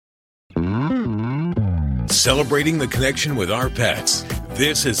celebrating the connection with our pets.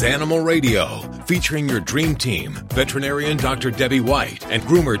 This is Animal Radio, featuring your dream team, veterinarian Dr. Debbie White and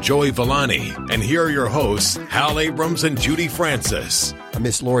groomer Joey Villani. And here are your hosts, Hal Abrams and Judy Francis.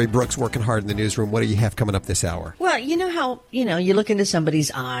 Miss Lori Brooks working hard in the newsroom. What do you have coming up this hour? Well, you know how, you look into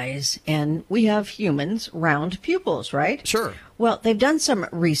somebody's eyes, and we have humans round pupils, right? Sure. Well, they've done some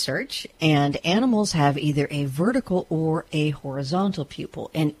research, and animals have either a vertical or a horizontal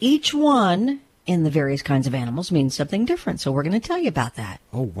pupil. And each one in the various kinds of animals means something different. So we're going to tell you about that.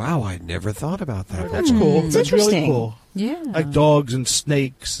 Oh, wow. I never thought about that. That's cool. It's That's interesting. Really cool. Yeah. Like dogs and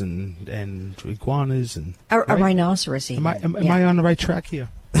snakes and iguanas. And A right? rhinoceros. Am I on the right track here?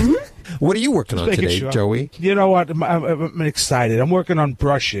 What are you working on today, Sure. Joey? You know what? I'm excited. I'm working on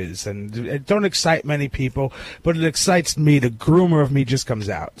brushes, and it don't excite many people, but it excites me. The groomer of me just comes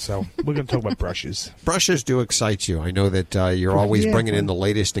out. So we're going to talk about brushes. Brushes do excite you. I know that you're always bringing in the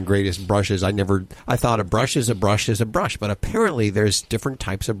latest and greatest brushes. I thought a brush is a brush is a brush, but apparently there's different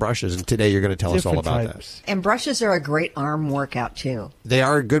types of brushes, and today you're going to tell us all about that. And brushes are a great arm workout, too. They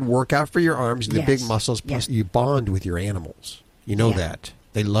are a good workout for your arms and the Yes. big muscles, plus Yes. you bond with your animals. You know that.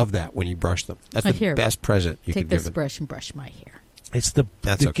 They love that when you brush them. That's the best present you Take can give this them. brush and brush my hair. It's the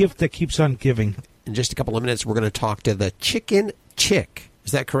okay. gift that keeps on giving. In just a couple of minutes, we're going to talk to the chicken chick.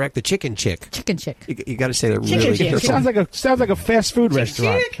 Is that correct? The chicken chick. Chicken chick. You got to say that Chicken really chick. carefully. Sounds like a fast food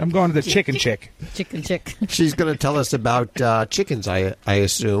restaurant. I'm going to the Chicken Chick. Chicken chick. She's going to tell us about chickens, I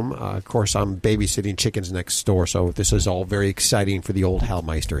assume. Of course, I'm babysitting chickens next door, so this is all very exciting for the old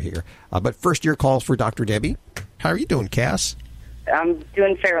Hallmeister here. But first, your calls for Dr. Debbie. How are you doing, Cass? I'm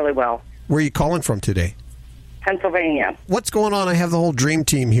doing fairly well. Where are you calling from today? Pennsylvania. What's going on? I have the whole dream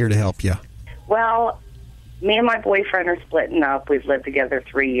team here to help you. Well, me and my boyfriend are splitting up. We've lived together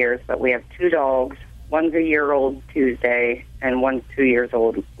 3 years, but we have 2 dogs. One's a year old Tuesday, and one's 2 years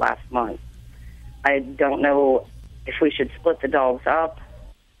old last month. I don't know if we should split the dogs up.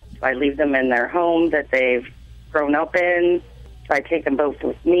 Do I leave them in their home that they've grown up in? Do I take them both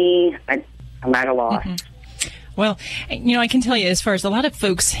with me? I'm at a loss. Mm-hmm. Well, I can tell you, as far as a lot of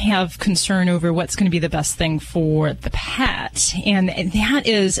folks have concern over what's going to be the best thing for the pet, and that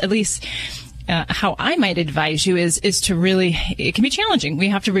is at least how I might advise you is to really, it can be challenging. We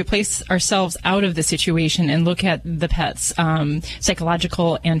have to replace ourselves out of the situation and look at the pet's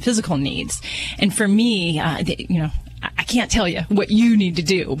psychological and physical needs. And for me, I can't tell you what you need to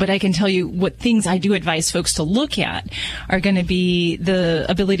do, but I can tell you what things I do advise folks to look at are going to be the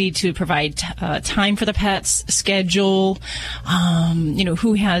ability to provide time for the pets, schedule,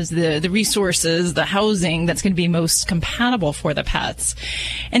 who has the resources, the housing that's going to be most compatible for the pets.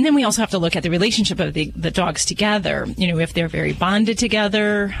 And then we also have to look at the relationship of the dogs together, if they're very bonded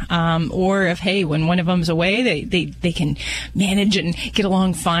together, or if, hey, when one of them's away, they can manage and get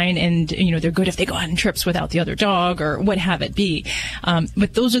along fine, and, they're good if they go on trips without the other dog or what have it be.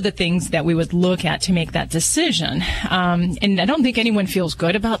 But those are the things that we would look at to make that decision. And I don't think anyone feels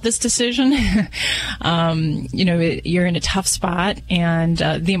good about this decision. You're in a tough spot. And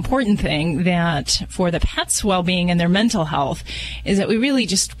the important thing that for the pet's well-being and their mental health is that we really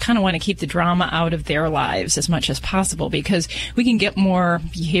just kind of want to keep the drama out of their lives as much as possible, because we can get more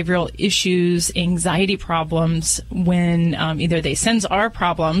behavioral issues, anxiety problems when either they sense our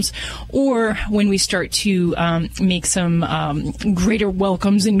problems or when we start to make some greater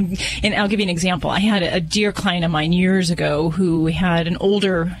welcomes. And I'll give you an example. I had a dear client of mine years ago who had an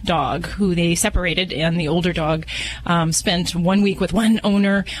older dog who they separated, and the older dog spent 1 week with one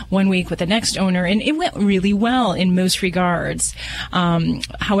owner, 1 week with the next owner, and it went really well in most regards.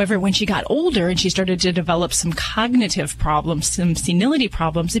 However, when she got older and she started to develop some cognitive problems, some senility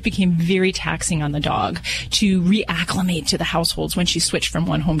problems, it became very taxing on the dog to reacclimate to the households when she switched from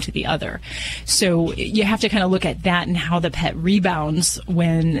one home to the other. So you have to kind of look at that and how the pet rebounds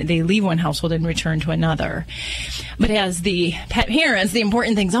when they leave one household and return to another. But as the pet parents, the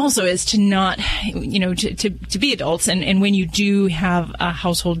important things also is to not, to be adults. And when you do have a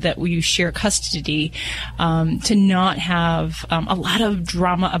household that you share custody, to not have a lot of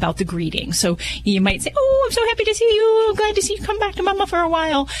drama about the greeting. So you might say, oh, I'm so happy to see you. I'm glad to see you come back to mama for a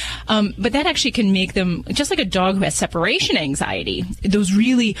while. But that actually can make them, just like a dog who has separation anxiety, those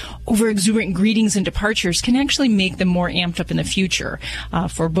really over-exuberant greetings and departures can actually make them more amped up in the future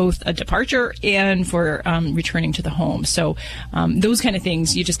for both a departure and for returning to the home. So those kind of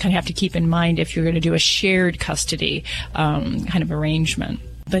things you just kind of have to keep in mind if you're going to do a shared custody kind of arrangement.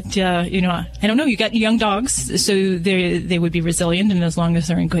 But, I don't know. You got young dogs, so they would be resilient, and as long as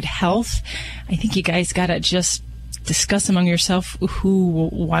they're in good health, I think you guys got to just discuss among yourself who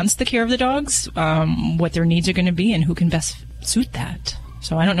wants the care of the dogs, what their needs are going to be, and who can best suit that.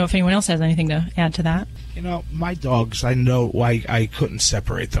 So I don't know if anyone else has anything to add to that. My dogs, I know why I couldn't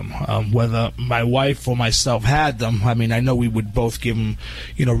separate them. Whether my wife or myself had them, I mean, I know we would both give them,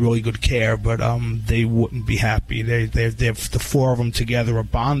 really good care, but they wouldn't be happy. They're the four of them together are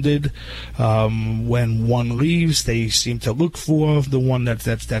bonded. When one leaves, they seem to look for the one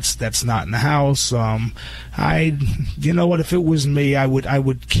that's not in the house. If it was me, I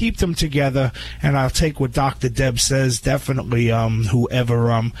would keep them together, and I'll take what Dr. Deb says. Definitely,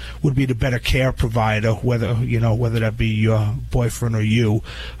 whoever would be the better care provider, whether that be your boyfriend or you,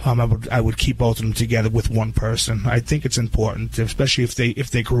 I would keep both of them together with one person. I think it's important, especially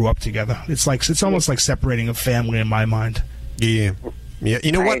if they grew up together. It's almost like separating a family in my mind. Yeah. Yeah,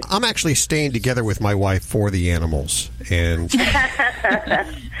 you know what? I'm actually staying together with my wife for the animals, and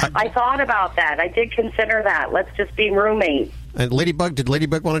I thought about that. I did consider that. Let's just be roommates. And Ladybug, did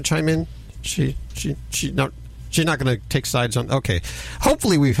Ladybug want to chime in? She's not going to take sides on. Okay,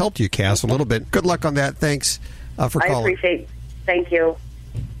 hopefully we've helped you, Cass, a little bit. Good luck on that. Thanks for calling. I appreciate. Thank you.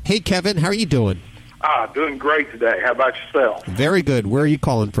 Hey, Kevin, how are you doing? Doing great today. How about yourself? Very good. Where are you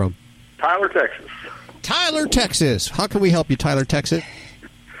calling from? Tyler, Texas. Tyler, Texas. How can we help you, Tyler, Texas?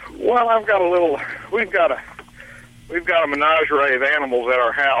 Well, we've got a menagerie of animals at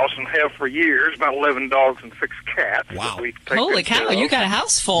our house and have for years, about 11 dogs and 6 cats. Wow. Holy cow, you got a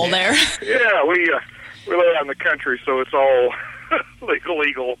house full there. Yeah, we live out in the country, so it's all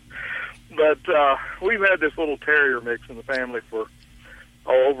legal. But we've had this little terrier mix in the family for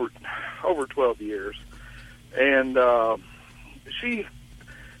over 12 years. And she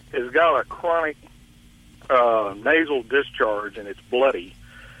has got a chronic nasal discharge, and it's bloody,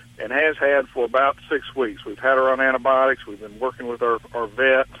 and has had for about 6 weeks. We've had her on antibiotics. We've been working with our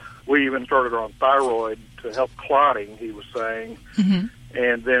vet. We even started her on thyroid to help clotting, he was saying. Mm-hmm.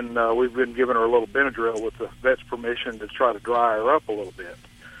 And then we've been giving her a little Benadryl with the vet's permission to try to dry her up a little bit.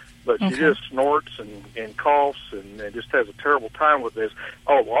 But she just snorts and coughs and just has a terrible time with this.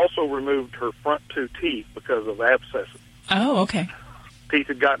 Oh, also removed her front 2 teeth because of abscesses. Oh, okay. Teeth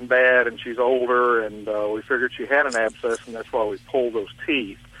had gotten bad, and she's older, and we figured she had an abscess, and that's why we pulled those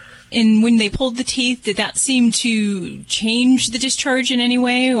teeth. And when they pulled the teeth, did that seem to change the discharge in any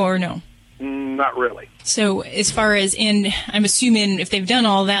way, or no? Not really. So as far as I'm assuming if they've done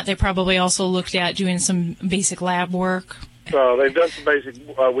all that, they probably also looked at doing some basic lab work. They've done some basic.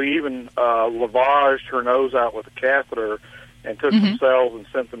 We even lavaged her nose out with a catheter and took some cells and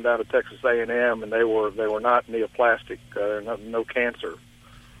sent them down to Texas A&M, and they were not neoplastic, no cancer.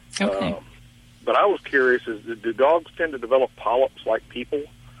 Okay. But I was curious: do dogs tend to develop polyps like people?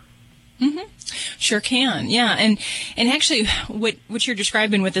 Mm-hmm. Sure can, yeah. And actually, what you're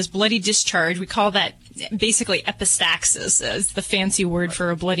describing with this bloody discharge, we call that basically epistaxis, as the fancy word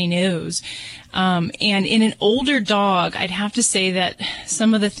for a bloody nose. And in an older dog, I'd have to say that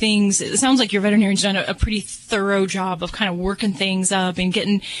some of the things, it sounds like your veterinarian's done a pretty thorough job of kind of working things up and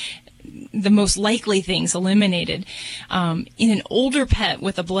getting the most likely things eliminated. In an older pet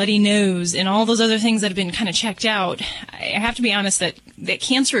with a bloody nose and all those other things that have been kind of checked out, I have to be honest that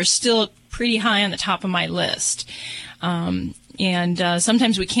cancer is still pretty high on the top of my list. And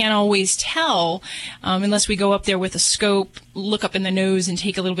sometimes we can't always tell unless we go up there with a scope, look up in the nose, and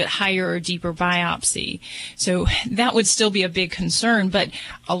take a little bit higher or deeper biopsy. So that would still be a big concern. But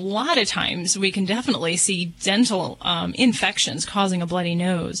a lot of times we can definitely see dental infections causing a bloody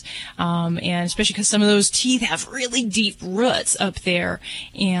nose, and especially because some of those teeth have really deep roots up there,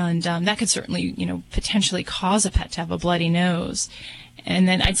 and that could certainly, potentially cause a pet to have a bloody nose. And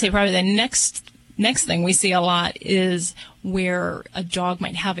then I'd say probably the next thing we see a lot is where a dog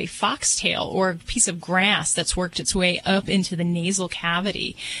might have a foxtail or a piece of grass that's worked its way up into the nasal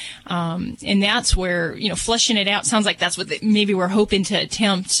cavity. And that's where, flushing it out sounds like that's what maybe we're hoping to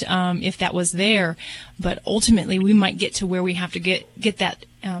attempt if that was there. But ultimately, we might get to where we have to get that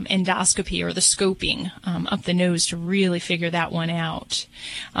endoscopy or the scoping up the nose to really figure that one out.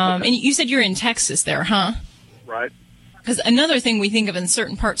 And you said you're in Texas there, huh? Right. Because another thing we think of in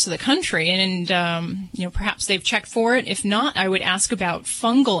certain parts of the country, and perhaps they've checked for it. If not, I would ask about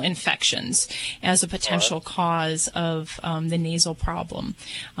fungal infections as a potential cause of the nasal problem.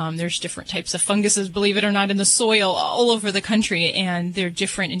 There's different types of funguses, believe it or not, in the soil all over the country, and they're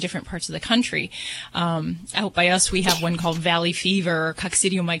different in different parts of the country. Out by us, we have one called valley fever or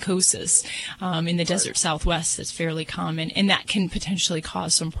coccidiomycosis in the desert Southwest that's fairly common, and that can potentially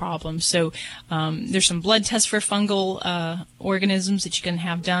cause some problems. So there's some blood tests for fungal organisms that you can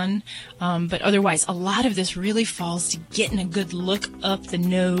have done. But otherwise, a lot of this really falls to getting a good look up the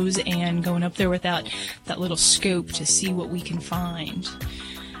nose and going up there with that little scope to see what we can find.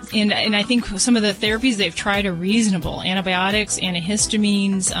 And I think some of the therapies they've tried are reasonable. Antibiotics,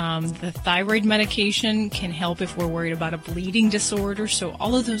 antihistamines, the thyroid medication can help if we're worried about a bleeding disorder. So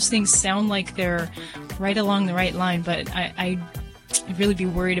all of those things sound like they're right along the right line, but I'd really be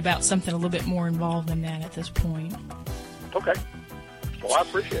worried about something a little bit more involved than that at this point. Okay. Well, I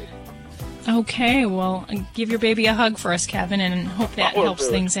appreciate it. Okay, well, give your baby a hug for us, Kevin, and hope that helps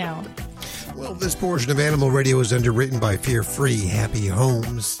things out. Well, this portion of Animal Radio is underwritten by Fear-Free Happy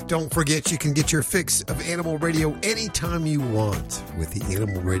Homes. Don't forget you can get your fix of Animal Radio anytime you want with the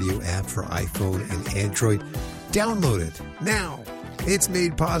Animal Radio app for iPhone and Android. Download it now. It's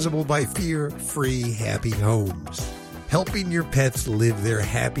made possible by Fear-Free Happy Homes, helping your pets live their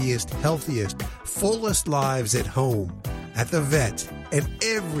happiest, healthiest, fullest lives at home, at the vet, and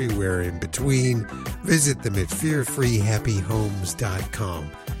everywhere in between. Visit them at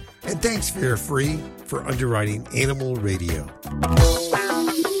fearfreehappyhomes.com. And thanks, Fear Free, for underwriting Animal Radio.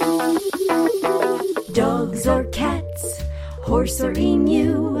 Dogs or cats, horse or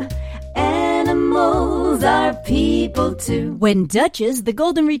emu, animals are people too. When Duchess, the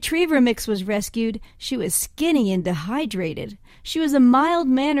golden retriever mix, was rescued, she was skinny and dehydrated. She was a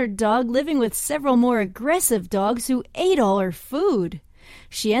mild-mannered dog living with several more aggressive dogs who ate all her food.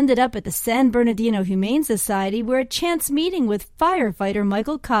 She ended up at the San Bernardino Humane Society, where a chance meeting with firefighter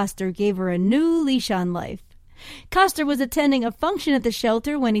Michael Koster gave her a new leash on life. Koster was attending a function at the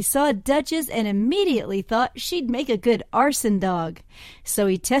shelter when he saw Duchess and immediately thought she'd make a good arson dog. So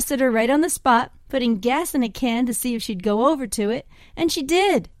he tested her right on the spot, putting gas in a can to see if she'd go over to it, and she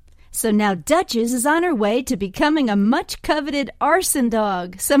did. So now Duchess is on her way to becoming a much-coveted arson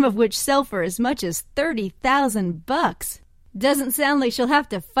dog, some of which sell for as much as $30,000. Doesn't sound like she'll have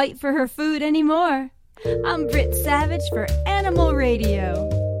to fight for her food anymore. I'm Britt Savage for Animal Radio.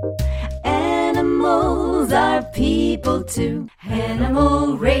 Animals are people too.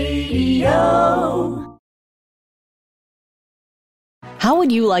 Animal Radio. How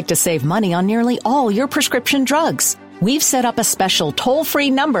would you like to save money on nearly all your prescription drugs? We've set up a special toll-free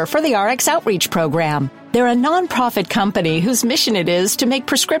number for the RX Outreach Program. They're a nonprofit company whose mission it is to make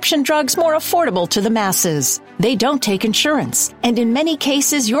prescription drugs more affordable to the masses. They don't take insurance, and in many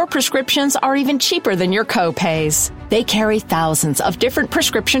cases, your prescriptions are even cheaper than your co-pays. They carry thousands of different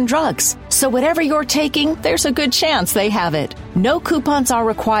prescription drugs, so whatever you're taking, there's a good chance they have it. No coupons are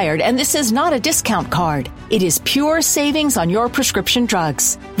required, and this is not a discount card. It is pure savings on your prescription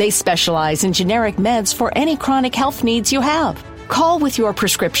drugs. They specialize in generic meds for any chronic health needs you have. Call with your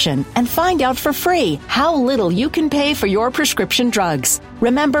prescription and find out for free how little you can pay for your prescription drugs.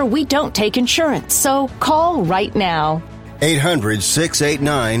 Remember, we don't take insurance, so call right now.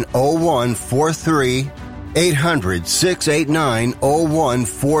 800-689-0143.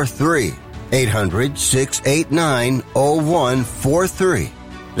 800-689-0143. 800-689-0143.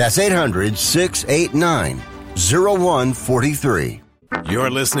 That's 800-689-0143. You're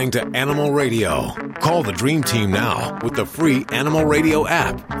listening to Animal Radio. Call the Dream Team now with the free Animal Radio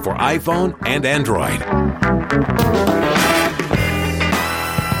app for iPhone and Android.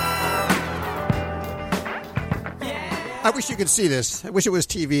 I wish you could see this. I wish it was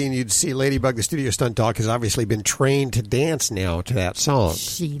TV and you'd see Ladybug, the studio stunt dog, has obviously been trained to dance now to that song.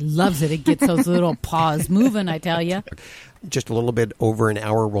 She loves it. It gets those little paws moving, I tell you. Just a little bit over an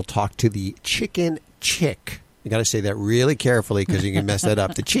hour, we'll talk to the chicken chick. You got to say that really carefully because you can mess that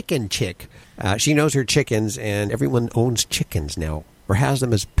up. The chicken chick. She knows her chickens, and everyone owns chickens now or has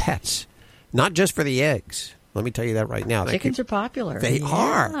them as pets, not just for the eggs. Let me tell you that right now. Chickens are popular. They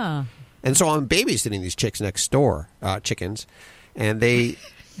are. And so I'm babysitting these chicks next door, chickens, and they...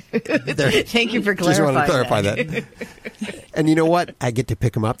 Thank you for clarifying. Just want to clarify that. And you know what? I get to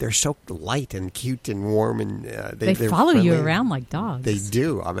pick them up. They're so light and cute and warm, and they follow you around like dogs. They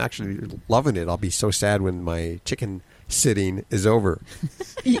do. I'm actually loving it. I'll be so sad when my chicken sitting is over.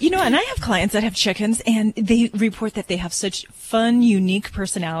 You know, and I have clients that have chickens, and they report that they have such fun, unique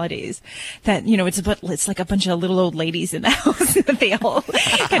personalities that, you know, it's like a bunch of little old ladies in the house that they all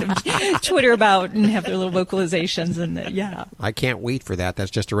kind of twitter about and have their little vocalizations, and yeah. I can't wait for that.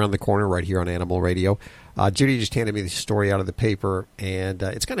 That's just around the corner right here on Animal Radio. Judy just handed me the story out of the paper, and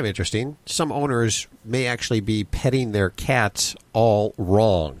it's kind of interesting. Some owners may actually be petting their cats all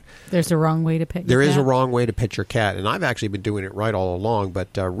wrong. There's a wrong way to pet your cat? There is a wrong way to pet your cat, and I've actually been doing it right all along, but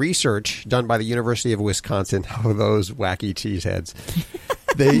research done by the University of Wisconsin, those wacky cheeseheads,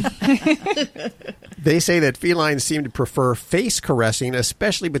 they say that felines seem to prefer face caressing,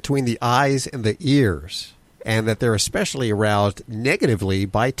 especially between the eyes and the ears, and that they're especially aroused negatively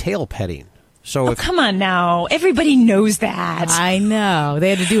by tail petting. So Oh, come on now. Everybody knows that. I know. They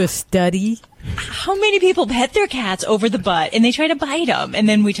had to do a study. How many people pet their cats over the butt and they try to bite them? And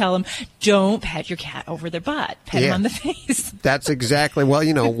then we tell them, don't pet your cat over their butt. Pet them on the face. That's exactly, well,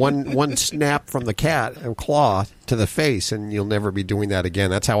 one snap from the cat and claw to the face, and you'll never be doing that again.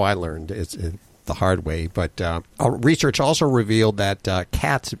 That's how I learned. It's the hard way. But research also revealed that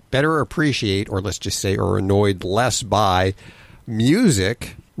cats better appreciate, or let's just say are annoyed less by,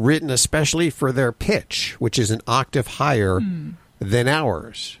 music written especially for their pitch, which is an octave higher than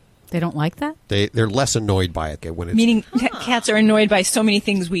ours. They don't like that? They're less annoyed by it when it's... Meaning cats are annoyed by so many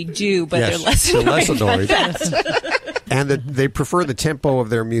things we do, but Yes, they're less annoyed. by that. And they prefer the tempo of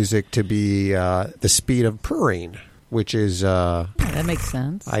their music to be the speed of purring, which is... that makes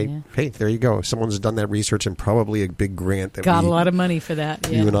sense. Hey, there you go. Someone's done that research, and probably a big grant that Got a lot of money for that.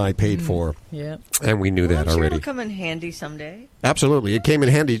 you and I paid for. Yeah. And we knew that I'm sure already. it'll come in handy someday. Absolutely. It came in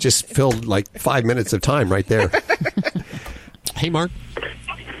handy. It just filled like 5 minutes of time right there. Hey, Mark.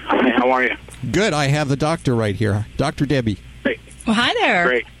 Hi, how are you? Good. I have the doctor right here. Dr. Debbie. Hey. Well, hi there.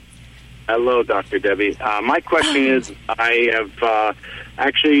 Great. Hello, Dr. Debbie. My question is, I have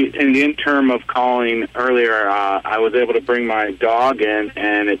actually, in the interim of calling earlier, I was able to bring my dog in,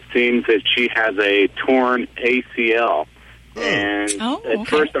 and it seems that she has a torn ACL. And at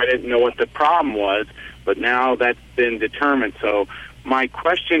first I didn't know what the problem was, but now that's been determined. So my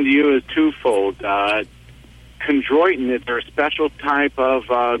question to you is twofold. Chondroitin, is there a special type of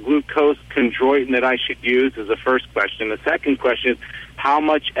glucose chondroitin that I should use, is the first question. The second question is, how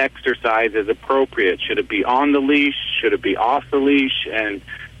much exercise is appropriate? Should it be on the leash? Should it be off the leash? And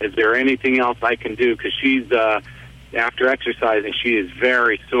is there anything else I can do? Because she's, after exercising, she is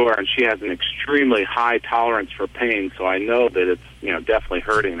very sore, and she has an extremely high tolerance for pain, so I know that it's definitely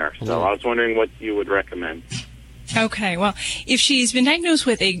hurting her. So I was wondering what you would recommend. Okay, well, if she's been diagnosed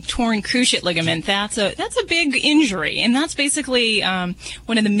with a torn cruciate ligament, that's a big injury, and that's basically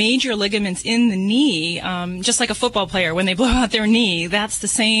one of the major ligaments in the knee. Just like a football player, when they blow out their knee, that's the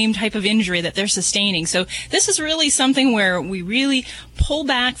same type of injury that they're sustaining. So this is really something where we really pull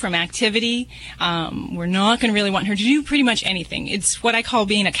back from activity. We're not going to really want her to do pretty much anything. It's what I call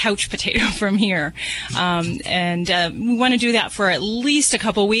being a couch potato from here, and we want to do that for at least a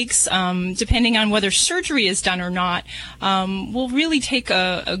couple weeks, depending on whether surgery is done or not. We'll really take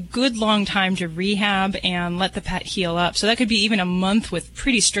a good long time to rehab and let the pet heal up. So that could be even a month with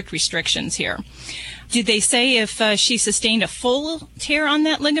pretty strict restrictions here. Did they say if she sustained a full tear on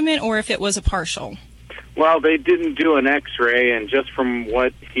that ligament or if it was a partial? Well, they didn't do an X-ray, and just from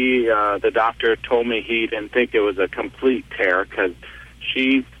what the doctor told me, he didn't think it was a complete tear because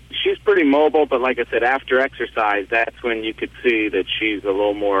she's pretty mobile. But like I said, after exercise, that's when you could see that she's a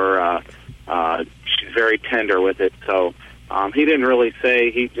little more. She's very tender with it. So he didn't really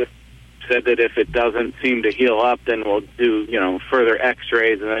say. He just said that if it doesn't seem to heal up, then we'll do further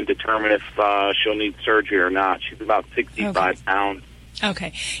X-rays and then determine if she'll need surgery or not. She's about 65 pounds.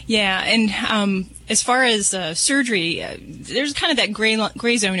 Okay. Yeah, and as far as surgery, there's kind of that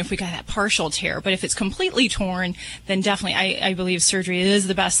gray zone if we got that partial tear. But if it's completely torn, then definitely I believe surgery is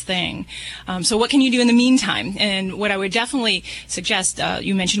the best thing. So what can you do in the meantime? And what I would definitely suggest,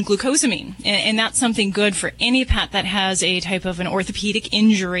 you mentioned glucosamine, and that's something good for any pet that has a type of an orthopedic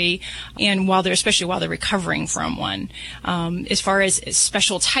injury, and especially while they're recovering from one. As far as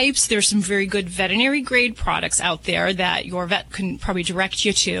special types, there's some very good veterinary grade products out there that your vet can probably direct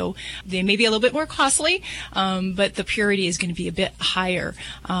you to. They may be a little bit more costly, but the purity is going to be a bit higher,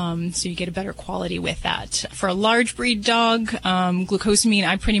 so you get a better quality with that. For a large breed dog, glucosamine,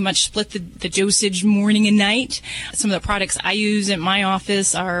 I pretty much split the dosage morning and night. Some of the products I use at my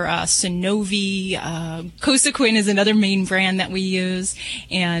office are Sanofi. Cosequin is another main brand that we use,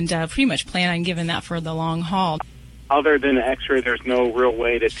 and pretty much plan on giving that for the long haul. Other than an X-ray, there's no real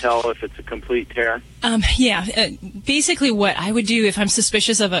way to tell if it's a complete tear? Basically what I would do if I'm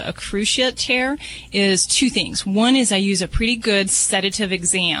suspicious of a cruciate tear is two things. One is I use a pretty good sedative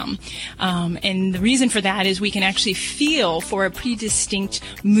exam. And the reason for that is we can actually feel for a pretty distinct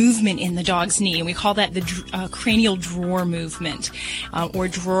movement in the dog's knee. And we call that the cranial drawer movement or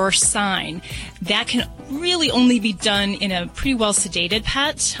drawer sign. That can really only be done in a pretty well sedated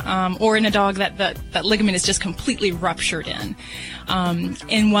pet or in a dog that ligament is just completely ruptured in.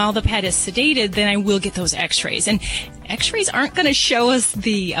 And while the pet is sedated, then I will get those X-rays. And X-rays aren't going to show us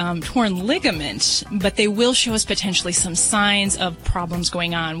the torn ligament, but they will show us potentially some signs of problems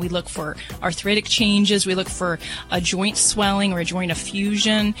going on. We look for arthritic changes, we look for a joint swelling or a joint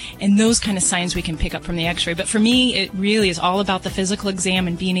effusion, and those kind of signs we can pick up from the X-ray. But for me, it really is all about the physical exam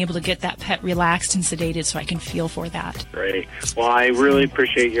and being able to get that pet relaxed and sedated so I can feel for that. Great. Well, I really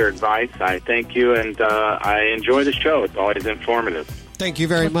appreciate your advice. I thank you, and I enjoy the show. It's always informative. Thank you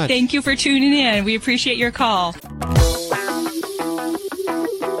very much. Thank you for tuning in. We appreciate your call.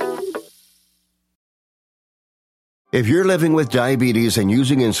 If you're living with diabetes and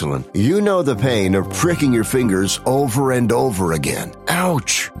using insulin, you know the pain of pricking your fingers over and over again.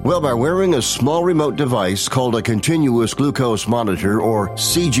 Ouch! Well, by wearing a small remote device called a continuous glucose monitor, or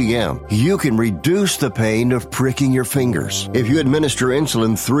CGM, you can reduce the pain of pricking your fingers. If you administer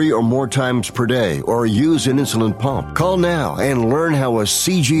insulin 3 or more times per day or use an insulin pump, call now and learn how a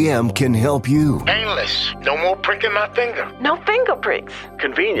CGM can help you. Painless. No more pricking my finger. No finger pricks.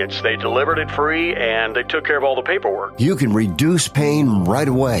 Convenience. They delivered it free and they took care of all the paperwork. You can reduce pain right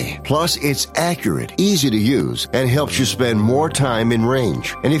away. Plus, it's accurate, easy to use, and helps you spend more time in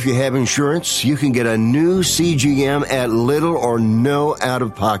range. And if you have insurance, you can get a new CGM at little or no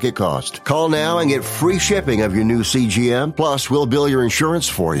out-of-pocket cost. Call now and get free shipping of your new CGM. Plus, we'll bill your insurance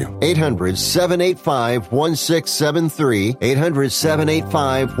for you. 800-785-1673.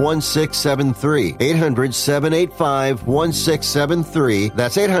 800-785-1673. 800-785-1673.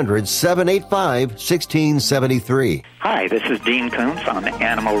 That's 800-785-1673. Hi, this is Dean Koontz on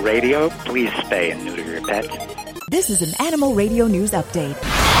Animal Radio. Please spay and neuter your pets. This is an Animal Radio News Update.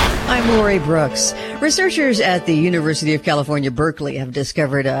 I'm Lori Brooks. Researchers at the University of California, Berkeley have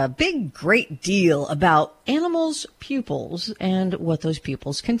discovered a great deal about animals' pupils and what those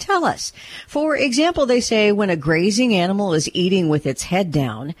pupils can tell us. For example, they say when a grazing animal is eating with its head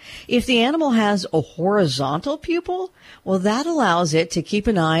down, if the animal has a horizontal pupil, well, that allows it to keep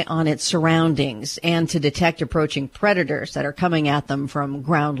an eye on its surroundings and to detect approaching predators that are coming at them from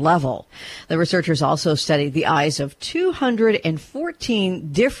ground level. The researchers also studied the eyes of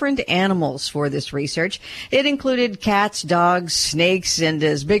 214 different animals for this research. It included cats, dogs, snakes, and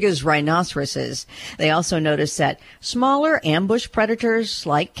as big as rhinoceroses. They also noticed that smaller ambush predators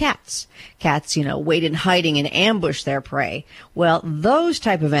like cats, wait in hiding and ambush their prey. Well, those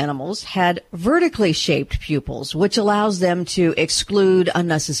type of animals had vertically shaped pupils, which allows them to exclude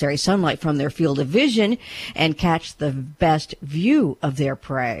unnecessary sunlight from their field of vision and catch the best view of their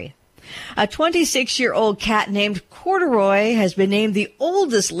prey. A 26-year-old cat named Corduroy has been named the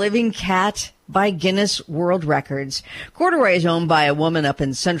oldest living cat by Guinness World Records. Corduroy is owned by a woman up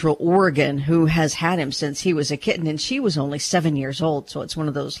in Central Oregon who has had him since he was a kitten, and she was only 7 years old, so it's one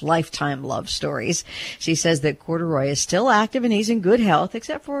of those lifetime love stories. She says that Corduroy is still active and he's in good health,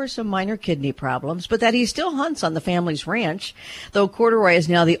 except for some minor kidney problems, but that he still hunts on the family's ranch. Though Corduroy is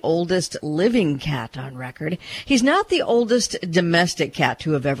now the oldest living cat on record, he's not the oldest domestic cat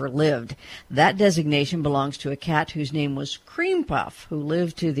to have ever lived. That designation belongs to a cat whose name was Cream Puff, who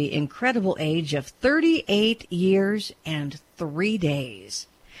lived to the incredible age of 38 years and 3 days.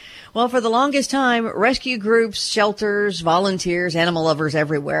 Well, for the longest time, rescue groups, shelters, volunteers, animal lovers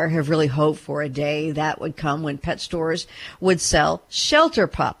everywhere have really hoped for a day that would come when pet stores would sell shelter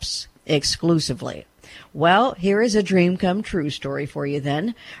pups exclusively. Well, here is a dream come true story for you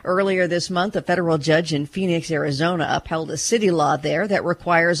then. Earlier this month, a federal judge in Phoenix, Arizona upheld a city law there that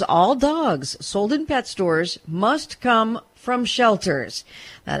requires all dogs sold in pet stores must come from shelters.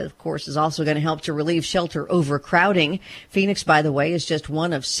 That, of course, is also going to help to relieve shelter overcrowding. Phoenix, by the way, is just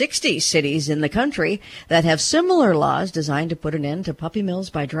one of 60 cities in the country that have similar laws designed to put an end to puppy mills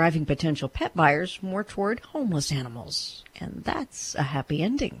by driving potential pet buyers more toward homeless animals. And that's a happy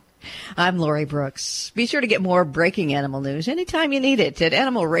ending. I'm Lori Brooks. Be sure to get more breaking animal news anytime you need it at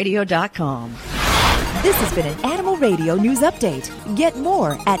animalradio.com. This has been an Animal Radio News Update. Get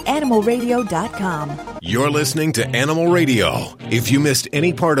more at animalradio.com. You're listening to Animal Radio. If you missed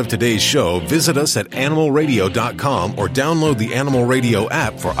any part of today's show, visit us at animalradio.com or download the Animal Radio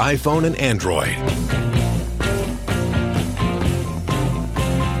app for iPhone and Android.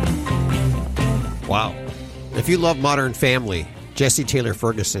 Wow. If you love Modern Family, Jesse Taylor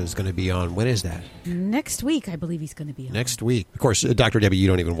Ferguson is going to be on. When is that? Next week, I believe he's going to be on. Next week. Of course, Dr. Debbie, you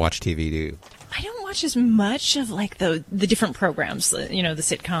don't even watch TV, do you? I don't watch as much of like the different programs, the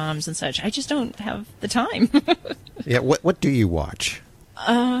sitcoms and such. I just don't have the time. Yeah, what do you watch?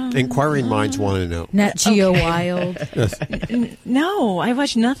 Inquiring minds want to know. Nat Geo Wild. No, I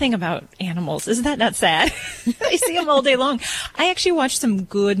watch nothing about animals. Isn't that not sad? I see them all day long. I actually watch some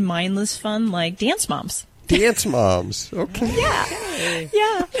good mindless fun like Dance Moms. Dance Moms. Okay.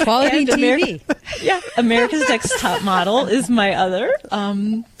 Yeah. Quality And TV. America's Next Top Model is my other.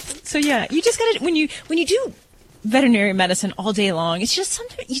 So yeah, you just gotta when you do veterinary medicine all day long, it's just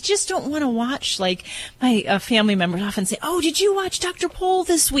something you just don't want to watch. Like my family members often say, "Oh, did you watch Dr. Pol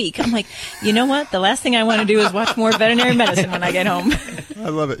this week?" I'm like, you know what? The last thing I want to do is watch more veterinary medicine when I get home. I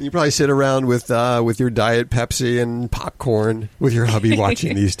love it. You probably sit around with your Diet Pepsi and popcorn with your hubby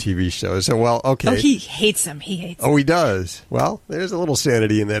watching these TV shows. So, well, okay. Oh, he hates them. He hates them. Oh, he does. Well, there's a little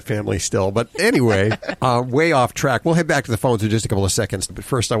sanity in that family still. But anyway, way off track. We'll head back to the phones in just a couple of seconds. But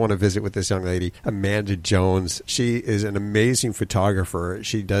first, I want to visit with this young lady, Amanda Jones. She is an amazing photographer.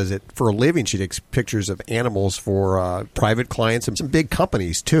 She does it for a living. She takes pictures of animals for private clients and some big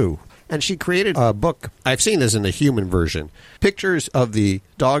companies, too. And she created a book. I've seen this in the human version. Pictures of the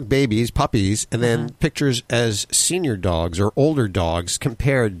dog babies, puppies, and then pictures as senior dogs or older dogs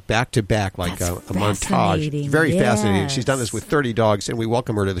compared back to back like a montage. Very fascinating. She's done this with 30 dogs, and we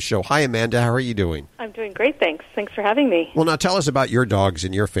welcome her to the show. Hi, Amanda. How are you doing? I'm doing great, thanks. Thanks for having me. Well, now tell us about your dogs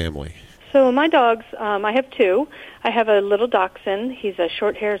and your family. So my dogs, I have two. I have a little dachshund. He's a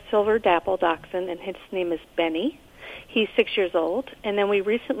short-haired silver dapple dachshund, and his name is Benny. He's 6 years old. And then we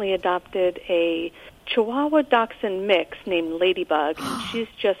recently adopted a Chihuahua dachshund mix named Ladybug, and she's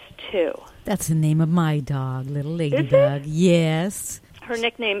just 2. That's the name of my dog, little Ladybug. Yes. Her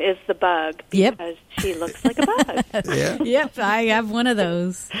nickname is the Bug because she looks like a bug. Yep, I have one of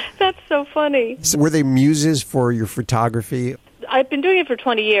those. That's so funny. So were they muses for your photography? I've been doing it for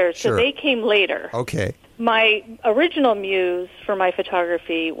 20 years, Sure. so they came later. Okay. My original muse for my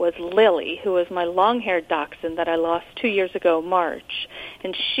photography was Lily, who was my long-haired dachshund that I lost 2 years ago, March.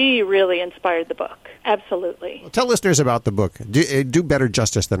 And she really inspired the book. Absolutely. Well, tell listeners about the book. Do better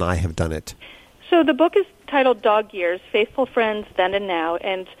justice than I have done it. So the book is titled Dog Years, Faithful Friends Then and Now.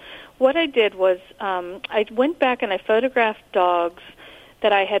 And what I did was I went back and I photographed dogs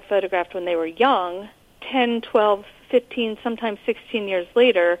that I had photographed when they were young, 10, 12, 15, sometimes 16 years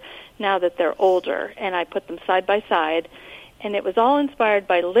later, now that they're older, and I put them side by side. And it was all inspired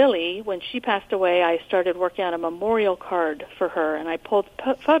by Lily. When she passed away, I started working on a memorial card for her, and I pulled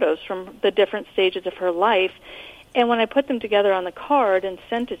photos from the different stages of her life. And when I put them together on the card and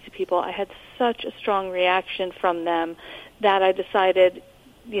sent it to people, I had such a strong reaction from them that I decided,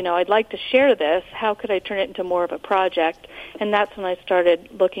 you know, I'd like to share this. How could I turn it into more of a project? And that's when I started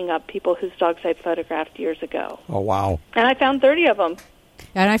looking up people whose dogs I'd photographed years ago. Oh, wow. And I found 30 of them.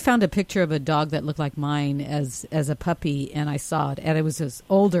 And I found a picture of a dog that looked like mine as a puppy, and I saw it, and it was just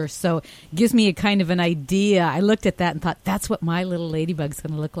older, so it gives me a kind of an idea. I looked at that and thought, that's what my little Ladybug's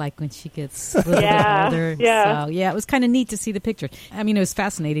going to look like when she gets a little bit older. Yeah. So, yeah, it was kind of neat to see the picture. I mean, it was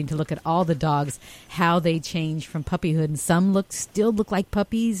fascinating to look at all the dogs, how they change from puppyhood, and some still look like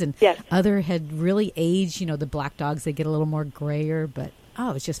puppies, and other had really aged. You know, the black dogs, they get a little more grayer, but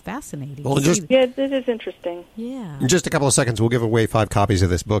oh, it's just fascinating. Well, yeah, it is interesting. Yeah. In just a couple of seconds, we'll give away 5 copies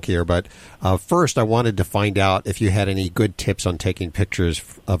of this book here. But first, I wanted to find out if you had any good tips on taking pictures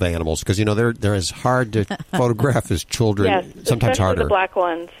of animals. Because, you know, they're as hard to photograph as children, Yes, sometimes especially harder. the black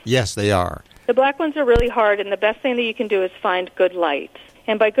ones. Yes, they are. The black ones are really hard, and the best thing that you can do is find good light.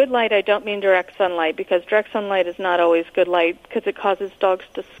 And by good light, I don't mean direct sunlight, because direct sunlight is not always good light, because it causes dogs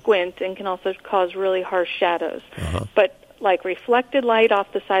to squint and can also cause really harsh shadows. But like reflected light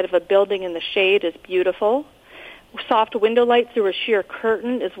off the side of a building in the shade is beautiful. Soft window light through a sheer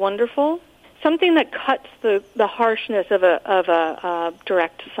curtain is wonderful. Something that cuts the harshness of a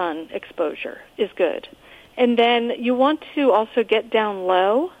direct sun exposure is good. And then you want to also get down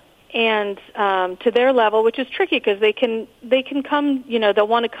low and to their level, which is tricky because they can come, you know, they'll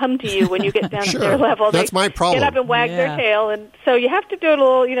want to come to you when you get down to their level. That's my problem. Get up and wag their tail, and so you have to do it a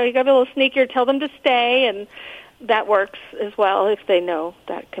little, you know, you got to be a little sneakier, tell them to stay, and that works as well if they know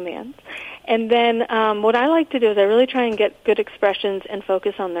that command. And then what I like to do is I really try and get good expressions and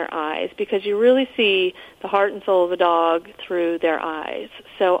focus on their eyes, because you really see the heart and soul of a dog through their eyes.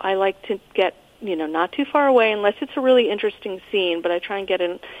 So I like to get, you know, not too far away unless it's a really interesting scene, but I try and get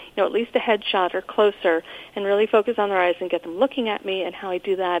in, you know, at least a headshot or closer and really focus on their eyes and get them looking at me. And how I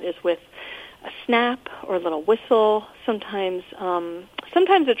do that is with a snap or a little whistle. Sometimes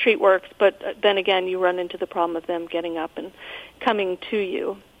a treat works, but then again, you run into the problem of them getting up and coming to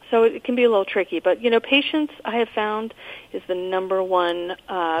you. So it can be a little tricky. But, you know, patience, I have found, is the number one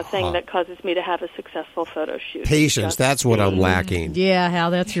thing that causes me to have a successful photo shoot. Patience, that's what I'm lacking. Yeah,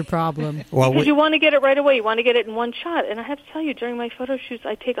 Hal, that's your problem. Well, because you want to get it right away. You want to get it in one shot. And I have to tell you, during my photo shoots,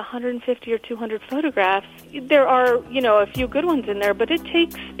 I take 150 or 200 photographs. There are, a few good ones in there, but it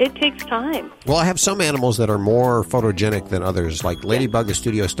takes time. Well, I have some animals that are more photogenic than others, like Ladybug, a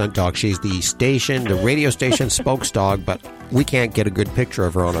studio stunt dog. She's the radio station spokes dog, but we can't get a good picture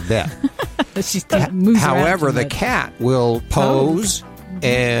of her on a bed. However, the cat will pose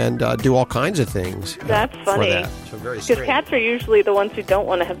and do all kinds of things. That's funny. For that. So very because strange. cats are usually the ones who don't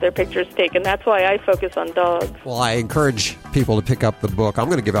want to have their pictures taken. That's why I focus on dogs. Well, I encourage people to pick up the book. I'm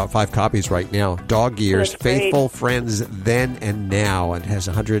going to give out 5 copies right now. Dog Years, Faithful Friends Then and Now. It has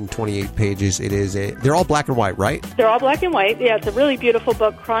 128 pages. They're all black and white, right? They're all black and white. Yeah, it's a really beautiful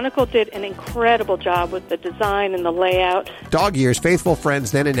book. Chronicle did an incredible job with the design and the layout. Dog Years, Faithful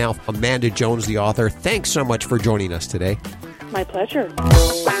Friends Then and Now. Amanda Jones, the author. Thanks so much for joining us today. My pleasure.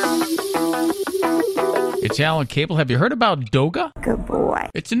 It's Alan Cable. Have you heard about Doga? Good boy.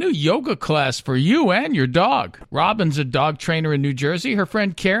 It's a new yoga class for you and your dog. Robin's a dog trainer in New Jersey. Her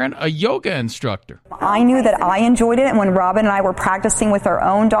friend Karen, a yoga instructor. I knew that I enjoyed it, and when Robin and I were practicing with our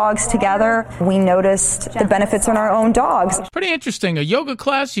own dogs together, we noticed the benefits on our own dogs. Pretty interesting. A yoga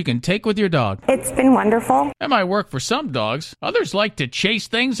class you can take with your dog. It's been wonderful. That might work for some dogs. Others like to chase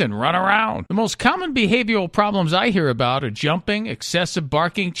things and run around. The most common behavioral problems I hear about are jumping, excessive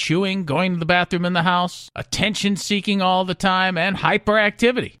barking, chewing, going to the bathroom in the house, attention seeking all the time, and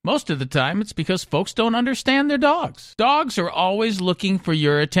hyperactivity. Most of the time, it's because folks don't understand their dogs. Dogs are always looking for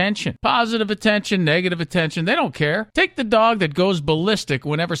your attention. Positive attention, negative attention, they don't care. Take the dog that goes ballistic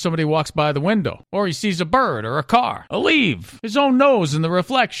whenever somebody walks by the window, or he sees a bird or a car, a leaf, his own nose in the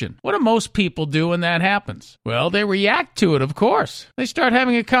reflection. What do most people do when that happens? Well, they react to it, of course. They start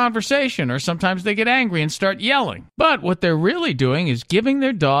having a conversation, or sometimes they get angry and start yelling. But what they're really doing is giving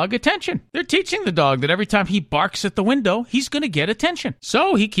their dog attention. They're teaching the dog that every time he barks at the window, he's going to get attention.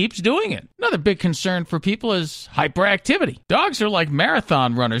 So he keeps doing it. Another big concern for people is hyperactivity. Dogs are like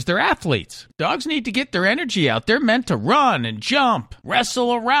marathon runners. They're athletes. Dogs need to get their energy out. They're meant to run and jump,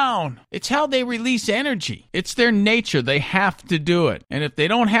 wrestle around. It's how they release energy. It's their nature. They have to do it. And if they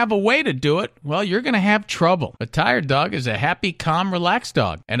don't have a way to do it, well, you're going to have trouble. A tired dog is a happy, calm, relaxed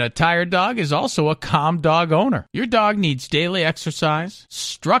dog. And a tired dog is also a calm dog owner. Your dog needs daily exercise,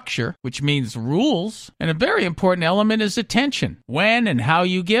 structure, which means rules, and a very important element is attention, when and how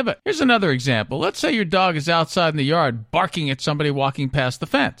you give it. Here's another example. Let's say your dog is outside in the yard barking at somebody walking past the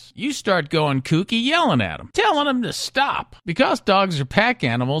fence. You start going kooky, yelling at him, telling him to stop. Because dogs are pack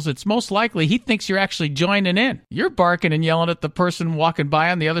animals, it's most likely he thinks you're actually joining in. You're barking and yelling at the person walking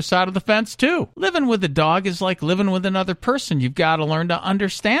by on the other side of the fence too. Living with a dog is like living with another person. You've got to learn to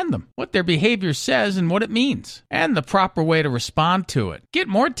understand them, what their behavior says and what it means, and the proper way to respond to it. Get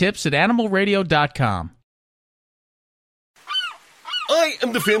more tips at animalradio.com. I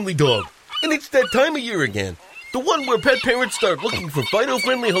am the family dog, and it's that time of year again. The one where pet parents start looking for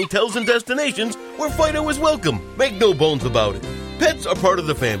Fido-friendly hotels and destinations where Fido is welcome. Make no bones about it. Pets are part of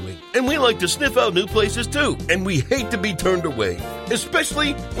the family, and we like to sniff out new places too, and we hate to be turned away,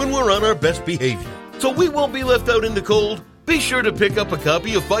 especially when we're on our best behavior. So we won't be left out in the cold. Be sure to pick up a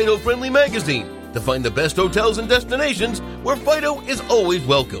copy of Fido-Friendly magazine to find the best hotels and destinations where Fido is always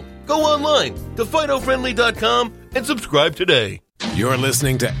welcome. Go online to FidoFriendly.com and subscribe today. You're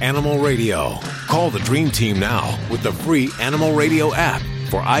listening to Animal Radio. Call the Dream Team now with the free Animal Radio app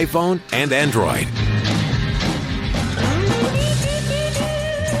for iPhone and Android.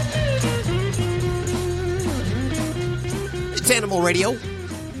 It's Animal Radio.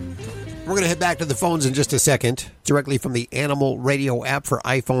 We're going to head back to the phones in just a second, directly from the Animal Radio app for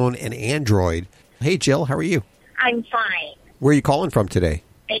iPhone and Android. Hey, Jill, how are you? I'm fine. Where are you calling from today?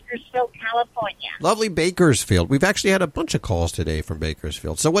 Bakersfield, California. Lovely Bakersfield. We've actually had a bunch of calls today from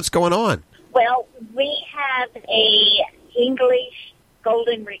Bakersfield. So what's going on? Well, we have a English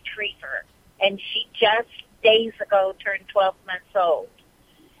golden retriever, and she just days ago turned 12 months old.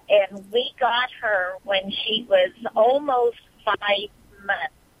 And we got her when she was almost 5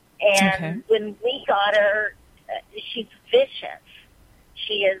 months. And when we got her, she's vicious.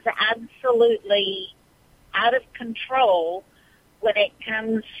 She is absolutely out of control when it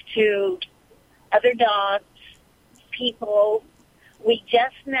comes to other dogs, people. We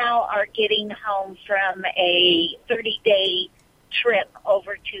just now are getting home from a 30-day trip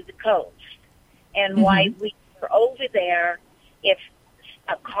over to the coast. And while we were over there, if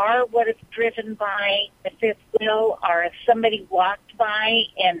a car would have driven by the fifth wheel or if somebody walked by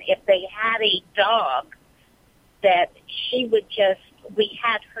and if they had a dog, that she would just, we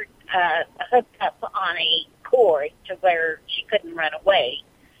had her hooked up on a cord to where she couldn't run away.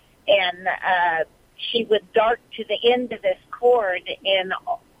 And she would dart to the end of this cord and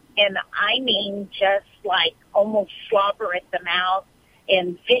I mean just like almost slobber at the mouth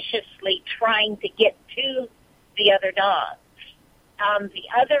and viciously trying to get to the other dogs. On the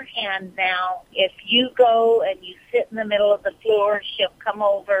other hand now, if you go and you sit in the middle of the floor, she'll come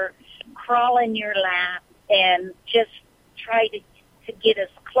over, crawl in your lap, and just try to get as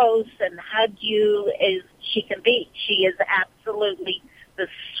close and hug you as she can be. She is absolutely the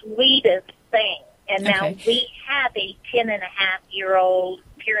sweetest thing. And now we have a 10-and-a-half-year-old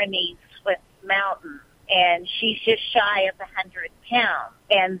Pyrenees Swiss Mountain, and she's just shy of 100 pounds,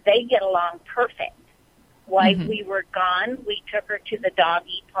 and they get along perfect. While we were gone, we took her to the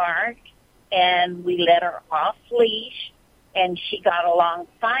doggy park, and we let her off leash, and she got along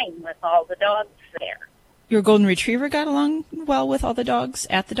fine with all the dogs there. Your golden retriever got along well with all the dogs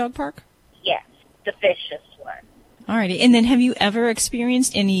at the dog park? Yes, the vicious one. All righty. And then have you ever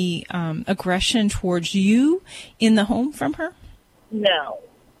experienced any aggression towards you in the home from her? No,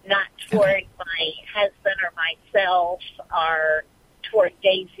 not toward my husband or myself or toward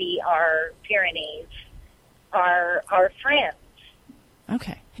Daisy or Pyrenees or our friends.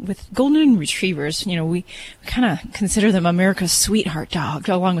 Okay. With golden retrievers, you know, we kind of consider them America's sweetheart dog,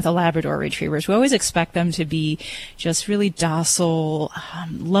 along with the Labrador retrievers. We always expect them to be just really docile,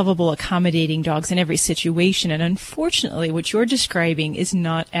 lovable, accommodating dogs in every situation. And unfortunately, what you're describing is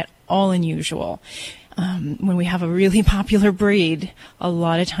not at all unusual. When we have a really popular breed, a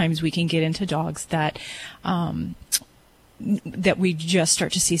lot of times we can get into dogs that we just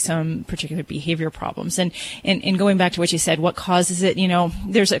start to see some particular behavior problems. And going back to what you said, what causes it, you know,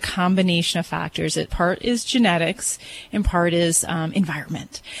 there's a combination of factors. Part is genetics and part is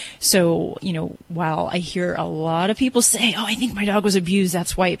environment. So, you know, while I hear a lot of people say, oh, I think my dog was abused,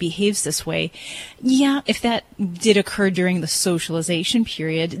 that's why it behaves this way. Yeah, if that did occur during the socialization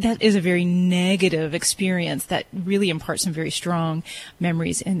period, that is a very negative experience that really imparts some very strong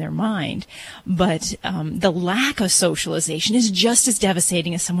memories in their mind. But the lack of socialization is just as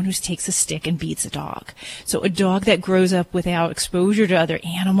devastating as someone who takes a stick and beats a dog. So a dog that grows up without exposure to other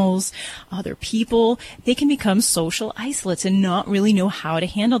animals, other people, they can become social isolates and not really know how to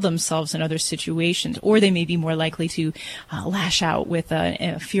handle themselves in other situations, or they may be more likely to lash out with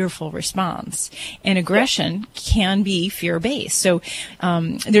a fearful response. And aggression can be fear-based. So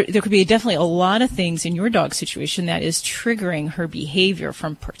there could be definitely a lot of things in your dog situation that is triggering her behavior,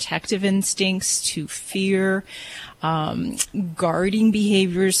 from protective instincts to fear, guarding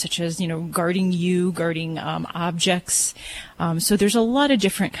behaviors such as, you know, guarding objects. So there's a lot of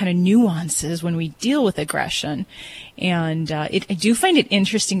different kind of nuances when we deal with aggression. And I do find it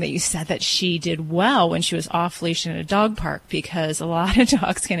interesting that you said that she did well when she was off leash in a dog park, because a lot of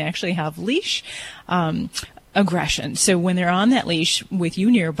dogs can actually have leash aggression. So when they're on that leash with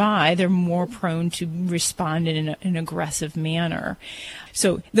you nearby, they're more prone to respond in an aggressive manner.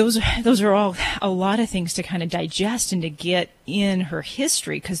 So those are all a lot of things to kind of digest and to get in her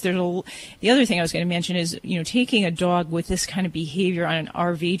history, because the other thing I was going to mention is, you know, taking a dog with this kind of behavior on an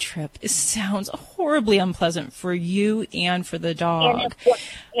RV trip, it sounds horribly unpleasant for you and for the dog.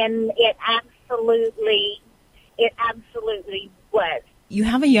 And it absolutely was. You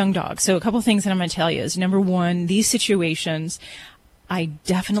have a young dog, so a couple of things that I'm going to tell you is, number one, these situations, I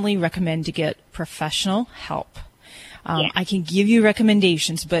definitely recommend to get professional help. I can give you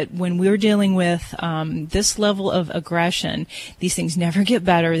recommendations, but when we're dealing with this level of aggression, these things never get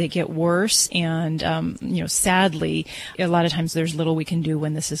better; they get worse. And you know, sadly, a lot of times there's little we can do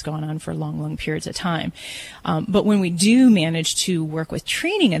when this has gone on for long, long periods of time. But when we do manage to work with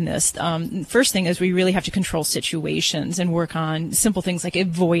training in this, first thing is we really have to control situations and work on simple things like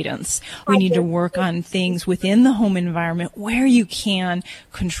avoidance. We need to work on things within the home environment where you can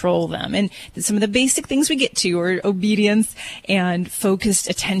control them. And some of the basic things we get to are obedience and focused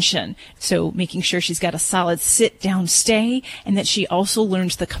attention. So making sure she's got a solid sit down stay, and that she also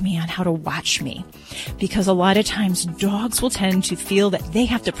learns the command how to watch me. Because a lot of times dogs will tend to feel that they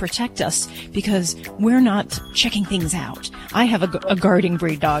have to protect us because we're not checking things out. I have a guarding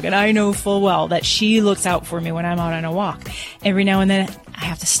breed dog, and I know full well that she looks out for me when I'm out on a walk. Every now and then I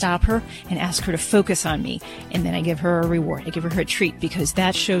have to stop her and ask her to focus on me, and then I give her a reward. I give her a treat, because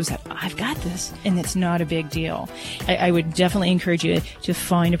that shows that I've got this and it's not a big deal. I would definitely encourage you to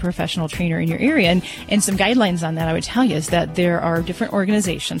find a professional trainer in your area. And some guidelines on that I would tell you is that there are different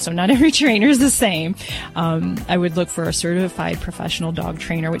organizations, so not every trainer is the same. I would look for a certified professional dog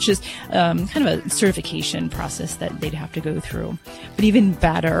trainer, which is kind of a certification process that they'd have to go through. But even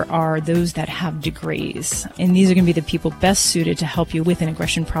better are those that have degrees. And these are going to be the people best suited to help you with an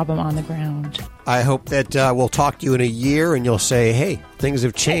aggression problem on the ground. I hope that we'll talk to you in a year and you'll say, hey, things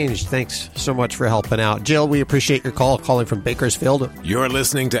have changed. Thanks so much for helping out. Jill, we appreciate your call, calling from Bakersfield. You're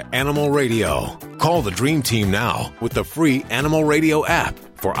listening to Animal Radio. Call the Dream Team now with the free Animal Radio app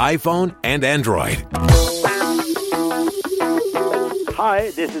for iPhone and Android.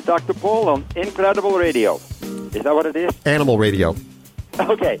 Hi, this is Dr. Paul on Incredible Radio. Is that what it is? Animal Radio.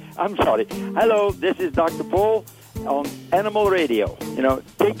 Okay, I'm sorry. Hello, this is Dr. Paul on Animal Radio.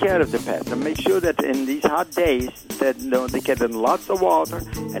 Take care of the pets and make sure that in these hot days that they get in lots of water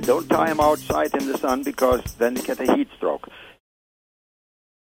and don't tie them outside in the sun because then they get a heat stroke.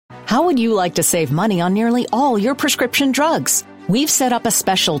 How would you like to save money on nearly all your prescription drugs? We've set up a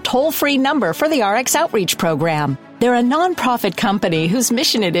special toll-free number for the RX Outreach Program. They're a nonprofit company whose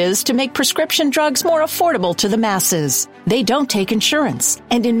mission it is to make prescription drugs more affordable to the masses. They don't take insurance,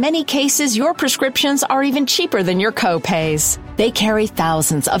 and in many cases, your prescriptions are even cheaper than your co-pays. They carry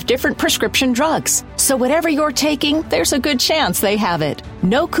thousands of different prescription drugs, so whatever you're taking, there's a good chance they have it.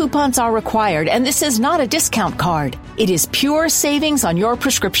 No coupons are required, and this is not a discount card. It is pure savings on your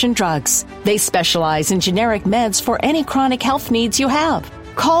prescription drugs. They specialize in generic meds for any chronic health needs you have.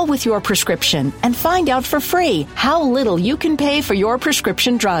 Call with your prescription and find out for free how little you can pay for your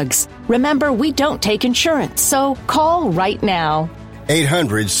prescription drugs. Remember, we don't take insurance, so call right now.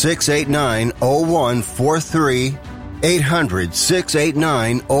 800-689-0143.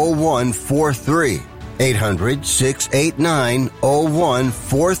 800-689-0143.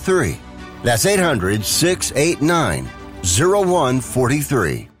 800-689-0143. That's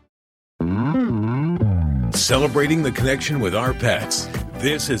 800-689-0143. Celebrating the connection with our pets.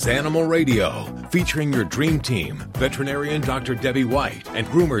 This is Animal Radio, featuring your dream team, veterinarian Dr. Debbie White and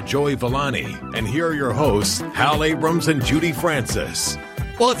groomer Joey Villani. And here are your hosts, Hal Abrams and Judy Francis.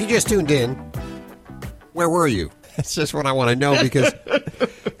 Well, if you just tuned in, where were you? That's just what I want to know, because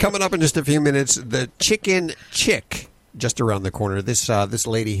coming up in just a few minutes, the chicken chick just around the corner. This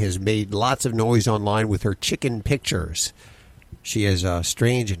lady has made lots of noise online with her chicken pictures. She has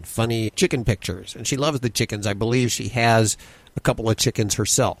strange and funny chicken pictures, and she loves the chickens. I believe she has a couple of chickens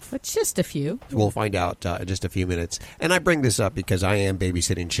herself. But just a few. We'll find out in just a few minutes. And I bring this up because I am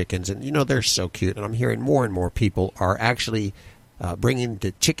babysitting chickens, and, they're so cute. And I'm hearing more and more people are actually bringing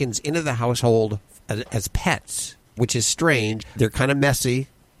the chickens into the household as pets, which is strange. They're kind of messy.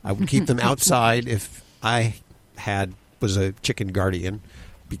 I would keep them outside if I was a chicken guardian,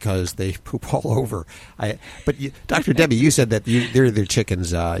 because they poop all over. Dr. Debbie, you said that they're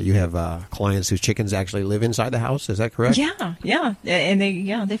chickens. You have clients whose chickens actually live inside the house. Is that correct? Yeah, and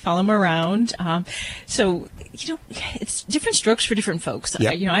they follow them around. So it's different strokes for different folks.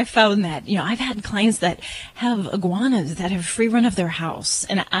 Yeah. I found that I've had clients that have iguanas that have free run of their house,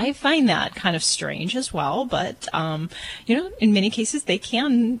 and I find that kind of strange as well. But in many cases they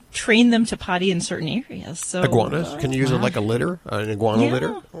can train them to potty in certain areas. So iguanas, can you use it like a litter, an iguana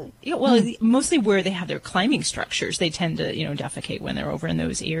litter? Yeah, well, mostly where they have their climbing structures, they tend to, defecate when they're over in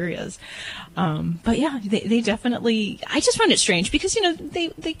those areas. But yeah, they definitely. I just find it strange because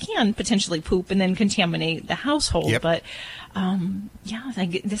they can potentially poop and then contaminate the household. Yep. But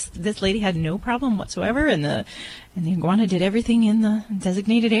this lady had no problem whatsoever, and the iguana did everything in the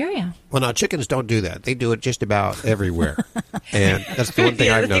designated area. Well, now chickens don't do that. They do it just about everywhere, and that's the one thing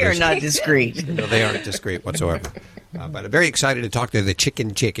I've noticed. They are not discreet. No, they aren't discreet whatsoever. But I'm very excited to talk to the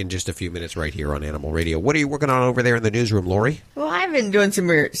chicken chick in just a few minutes right here on Animal Radio. What are you working on over there in the newsroom, Lori? Well, I've been doing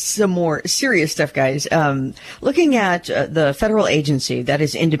some more serious stuff, guys. Looking at the federal agency that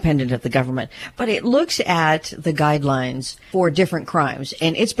is independent of the government, but it looks at the guidelines for different crimes,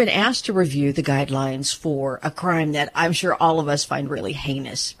 and it's been asked to review the guidelines for a crime that I'm sure all of us find really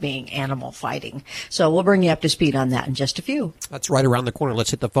heinous, being animal fighting. So we'll bring you up to speed on that in just a few. That's right around the corner.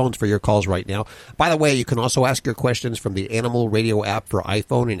 Let's hit the phones for your calls right now. By the way, you can also ask your questions from the Animal Radio app for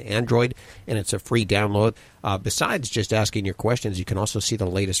iPhone and Android, and it's a free download. Besides just asking your questions, you can also see the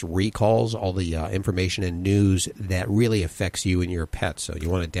latest recalls, all the information and news that really affects you and your pets. So you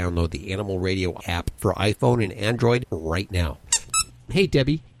want to download the Animal Radio app for iPhone and Android right now. Hey,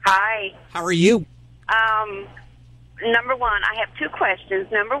 Debbie. Hi. How are you? Number one, I have two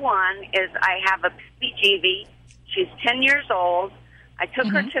questions. Number one is I have a PGV. She's 10 years old. I took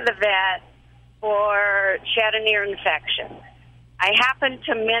her to the vet for she had an ear infection. I happened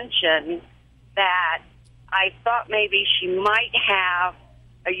to mention that I thought maybe she might have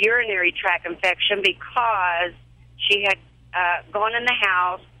a urinary tract infection because she had gone in the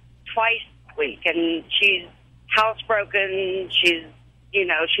house twice a week, and she's housebroken. She's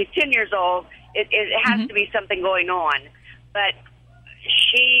 10 years old. It has to be something going on. But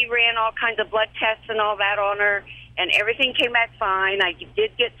she ran all kinds of blood tests and all that on her, and everything came back fine. I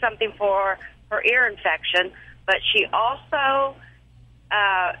did get something for her ear infection, but she also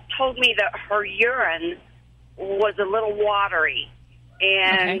told me that her urine was a little watery.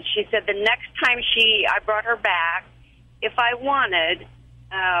 And she said the next time I brought her back, if I wanted,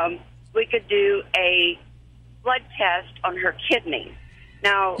 we could do a blood test on her kidney.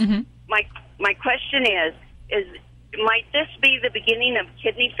 Now, my question is might this be the beginning of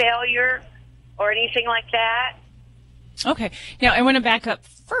kidney failure or anything like that? Okay. Now, I want to back up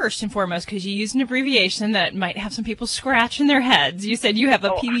first and foremost because you used an abbreviation that might have some people scratching their heads. You said you have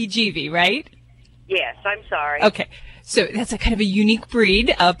a PBGV, right? Yes, I'm sorry. Okay. So that's a kind of a unique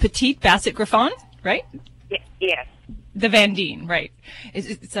breed of Petite Basset Griffon, right? Yes. The Vendine, right.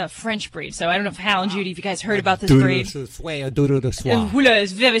 It's a French breed. So I don't know if Hal and Judy, if you guys heard about this breed.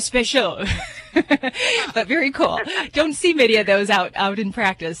 It's very special. But very cool. Don't see many of those out in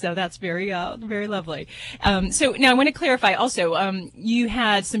practice, so that's very lovely. So now I want to clarify also, you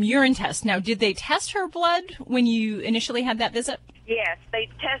had some urine tests. Now, did they test her blood when you initially had that visit? Yes, they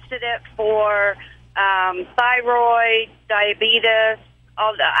tested it for thyroid, diabetes,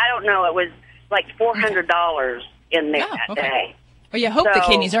 I don't know, it was like $400 in there that day. Well, you hope the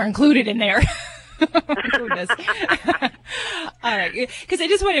kidneys are included in there. Goodness. All right. Because I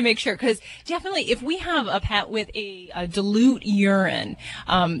just want to make sure, because definitely if we have a pet with a dilute urine,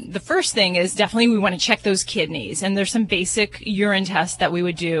 the first thing is definitely we want to check those kidneys. And there's some basic urine tests that we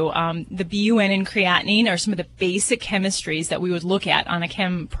would do. The BUN and creatinine are some of the basic chemistries that we would look at on a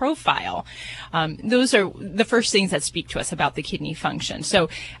chem profile. Those are the first things that speak to us about the kidney function. So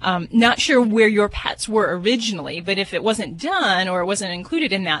not sure where your pets were originally, but if it wasn't done or it wasn't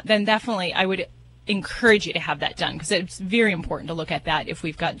included in that, then definitely I would encourage you to have that done because it's very important to look at that if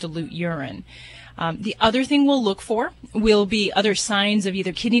we've got dilute urine. The other thing we'll look for will be other signs of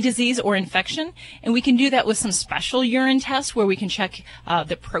either kidney disease or infection, and we can do that with some special urine tests where we can check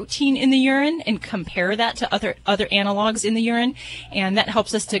the protein in the urine and compare that to other analogs in the urine, and that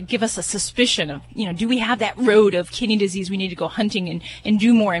helps us to give us a suspicion of, do we have that road of kidney disease? We need to go hunting and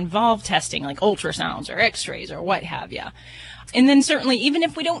do more involved testing like ultrasounds or x-rays or what have you. And then certainly, even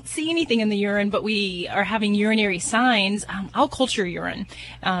if we don't see anything in the urine, but we are having urinary signs, I'll culture urine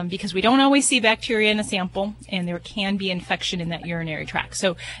because we don't always see bacteria in a sample, and there can be infection in that urinary tract.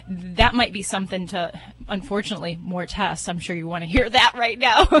 So that might be something to, unfortunately, more tests. I'm sure you want to hear that right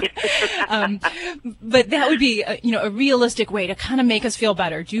now. But that would be, a realistic way to kind of make us feel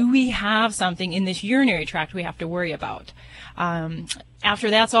better. Do we have something in this urinary tract we have to worry about?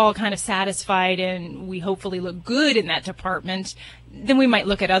 After that's all kind of satisfied and we hopefully look good in that department, then we might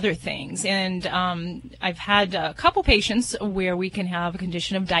look at other things. And I've had a couple patients where we can have a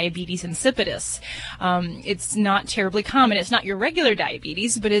condition of diabetes insipidus. It's not terribly common. It's not your regular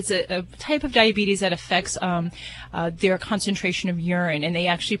diabetes, but it's a type of diabetes that affects their concentration of urine, and they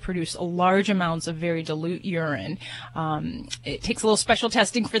actually produce large amounts of very dilute urine. It takes a little special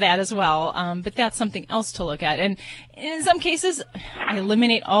testing for that as well, but that's something else to look at. And in some cases, I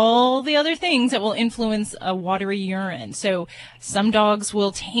eliminate all the other things that will influence a watery urine. So some dogs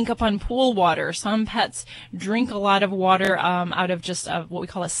will tank up on pool water. Some pets drink a lot of water out of just what we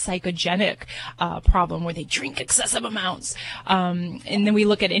call a psychogenic problem, where they drink excessive amounts. And then we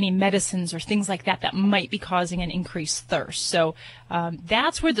look at any medicines or things like that that might be causing an increased thirst. So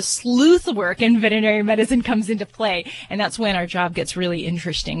that's where the sleuth work in veterinary medicine comes into play. And that's when our job gets really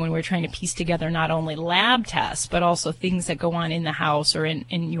interesting, when we're trying to piece together not only lab tests, but also things that go on in the house or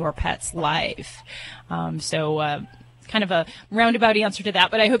in your pet's life. Kind of a roundabout answer to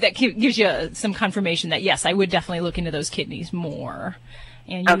that, but I hope that gives you some confirmation that, yes, I would definitely look into those kidneys more.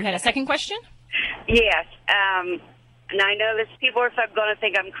 And you had a second question? Yes. And I know this people are going to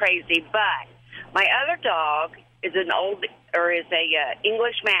think I'm crazy, but my other dog is a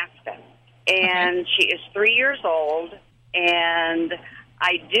English Mastiff, and she is 3 years old, and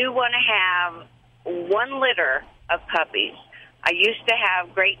I do want to have one litter of puppies. I used to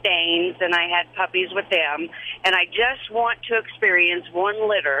have Great Danes, and I had puppies with them, and I just want to experience one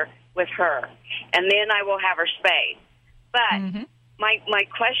litter with her, and then I will have her spayed. But my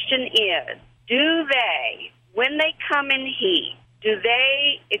question is, do they, when they come in heat, do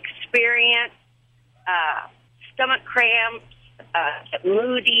they experience stomach cramps,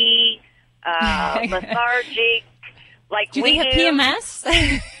 moody, lethargic, like do they have PMS?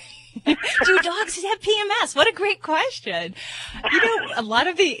 Do dogs have PMS? What a great question. A lot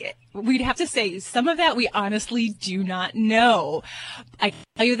of we'd have to say some of that we honestly do not know. I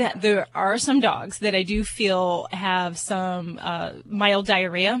tell you that there are some dogs that I do feel have some mild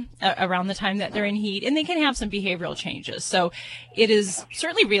diarrhea around the time that they're in heat, and they can have some behavioral changes. So it is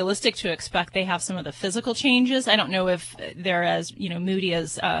certainly realistic to expect they have some of the physical changes. I don't know if they're as, moody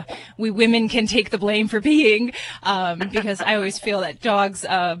as we women can take the blame for being, because I always feel that dogs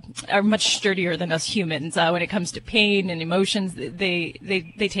are much sturdier than us humans when it comes to pain and emotions. They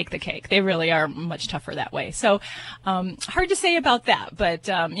take the cake. They really are much tougher that way. So hard to say about that, but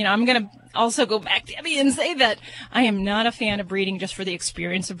I'm going to also go back, Debbie, and say that I am not a fan of breeding just for the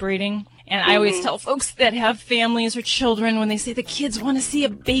experience of breeding. And I always tell folks that have families or children, when they say the kids want to see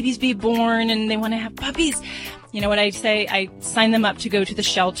babies be born and they want to have puppies, you know what I say? I sign them up to go to the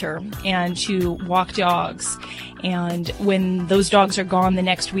shelter and to walk dogs. And when those dogs are gone the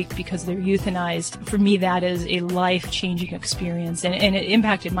next week because they're euthanized, for me, that is a life-changing experience. And it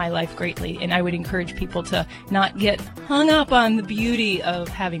impacted my life greatly. And I would encourage people to not get hung up on the beauty of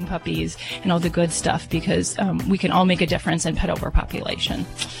having puppies and all the good stuff, because we can all make a difference in pet overpopulation.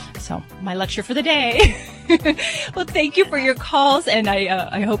 So my lecture for the day. Well, thank you for your calls, and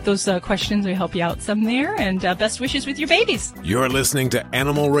I hope those questions will help you out some there, and best wishes with your babies. You're listening to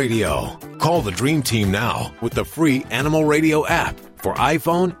Animal Radio. Call the Dream Team now with the free Animal Radio app for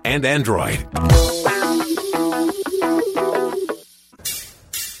iPhone and Android.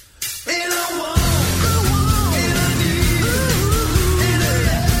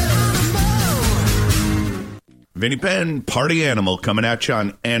 Vinnie Penn, Party Animal, coming at you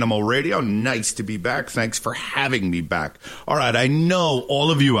on Animal Radio. Nice to be back. Thanks for having me back. All right, I know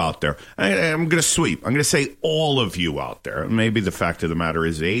all of you out there. I'm going to sweep. I'm going to say all of you out there. Maybe the fact of the matter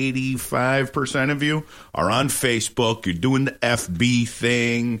is 85% of you are on Facebook. You're doing the FB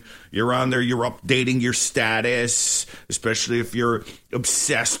thing. You're on there. You're updating your status, especially if you're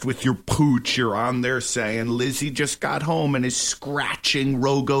obsessed with your pooch. You're on there saying, Lizzie just got home and is scratching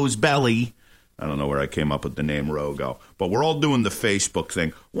Rogo's belly. I don't know where I came up with the name Rogo, but we're all doing the Facebook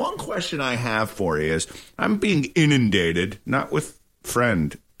thing. One question I have for you is, I'm being inundated, not with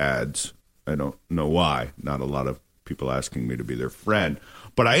friend ads. I don't know why. Not a lot of people asking me to be their friend.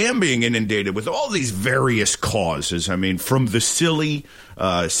 But I am being inundated with all these various causes. I mean, from the silly,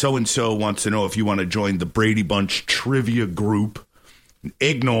 so-and-so wants to know if you want to join the Brady Bunch trivia group,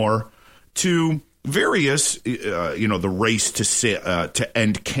 ignore, to various, the race to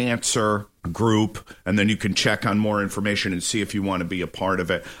end cancer group, and then you can check on more information and see if you want to be a part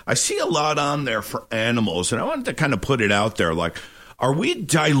of it. I see a lot on there for animals, and I wanted to kind of put it out there, like, are we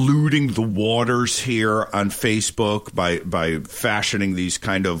diluting the waters here on Facebook by fashioning these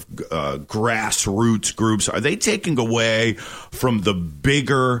kind of grassroots groups? Are they taking away from the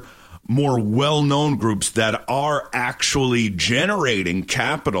bigger, more well-known groups that are actually generating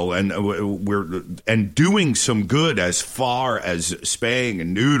capital and doing some good as far as spaying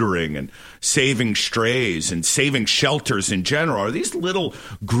and neutering and saving strays and saving shelters in general? Are these little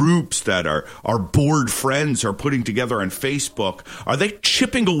groups that our bored friends are putting together on Facebook, are they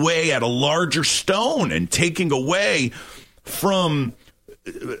chipping away at a larger stone and taking away from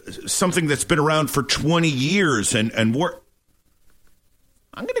something that's been around for 20 years and we're...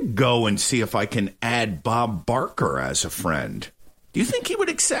 I'm going to go and see if I can add Bob Barker as a friend. Do you think he would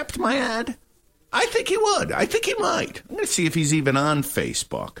accept my ad? I think he would. I think he might. I'm going to see if he's even on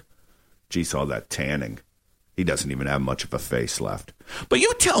Facebook. Geez, all that tanning. He doesn't even have much of a face left. But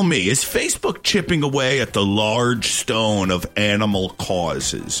you tell me, is Facebook chipping away at the large stone of animal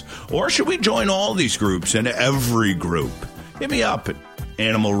causes? Or should we join all these groups and every group? Hit me up at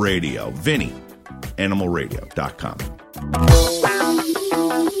Animal Radio. Vinny, animalradio.com.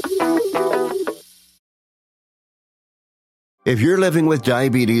 If you're living with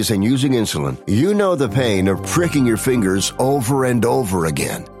diabetes and using insulin, you know the pain of pricking your fingers over and over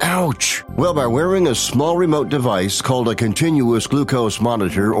again. Ouch! Well, by wearing a small remote device called a continuous glucose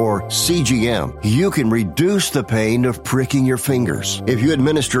monitor, or CGM, you can reduce the pain of pricking your fingers. If you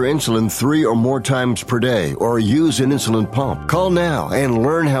administer insulin 3 or more times per day or use an insulin pump, call now and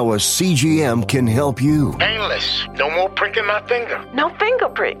learn how a CGM can help you. Painless. No more pricking my finger. No finger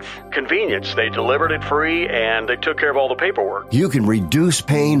pricks. Convenience. They delivered it free and they took care of all the paperwork. You can reduce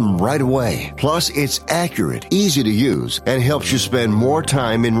pain right away. Plus, it's accurate, easy to use, and helps you spend more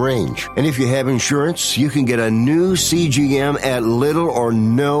time in range. And if you have insurance, you can get a new CGM at little or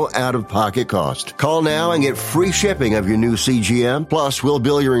no out-of-pocket cost. Call now and get free shipping of your new CGM. Plus, we'll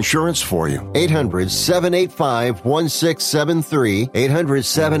bill your insurance for you. 800-785-1673.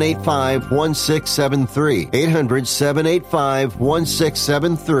 800-785-1673.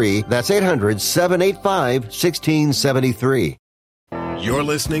 800-785-1673. That's 800-785-1673. You're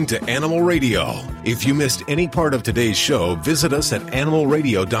listening to Animal Radio. If you missed any part of today's show, visit us at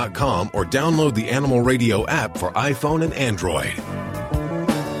animalradio.com or download the Animal Radio app for iPhone and Android.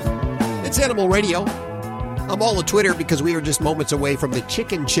 It's Animal Radio. I'm all on Twitter because we are just moments away from the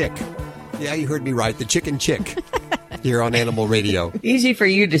Chicken Chick. Yeah, you heard me right. The Chicken Chick here on Animal Radio. Easy for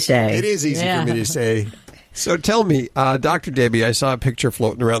you to say. It is easy for me to say. So tell me, Dr. Debbie, I saw a picture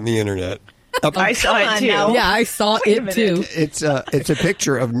floating around the internet. I saw it too. Yeah, I saw it too. It's a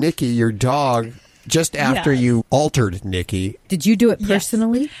picture of Nikki, your dog, just after you altered Nikki. Did you do it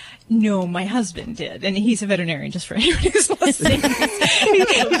personally? Yes. No, my husband did, and he's a veterinarian, just for anyone who's listening. He's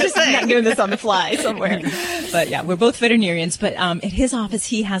just not doing this on the fly somewhere. But yeah, we're both veterinarians. But at his office,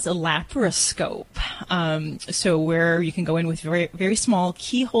 he has a laparoscope, so where you can go in with very, very small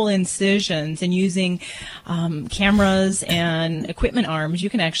keyhole incisions, and using cameras and equipment arms, you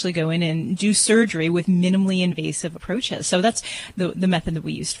can actually go in and do surgery with minimally invasive approaches. So that's the method that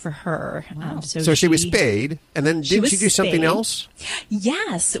we used for her. Wow. So she was spayed, and then did she do something else?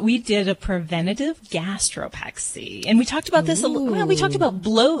 Yes, we did a preventative gastropexy, and we talked about this. We talked about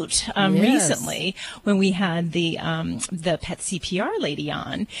bloat recently when we had the pet CPR lady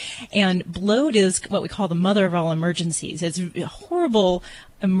on, and bloat is what we call the mother of all emergencies. It's a horrible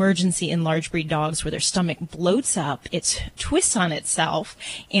emergency in large breed dogs where their stomach bloats up, it twists on itself,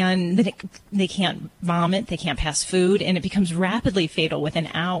 and then they can't vomit, they can't pass food, and it becomes rapidly fatal within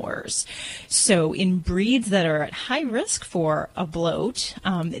hours. So in breeds that are at high risk for a bloat,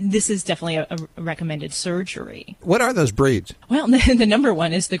 this is definitely a recommended surgery. What are those breeds? Well, the number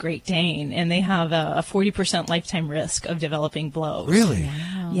one is the Great Dane, and they have a 40% lifetime risk of developing bloat. Really?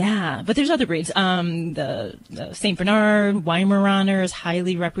 Wow. Yeah, but there's other breeds. The St. Bernard, Weimaraner is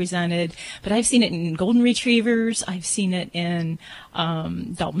highly represented, but I've seen it in golden retrievers. I've seen it in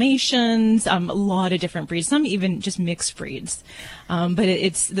Dalmatians, a lot of different breeds, some even just mixed breeds. But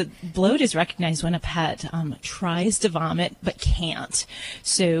it's the bloat is recognized when a pet tries to vomit but can't.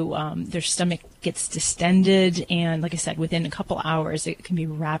 So their stomach gets distended, and like I said, within a couple hours, it can be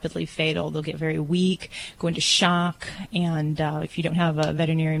rapidly fatal. They'll get very weak, go into shock, and if you don't have a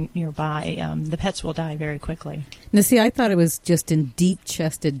veterinarian nearby, the pets will die very quickly. Now, see, I thought it was just in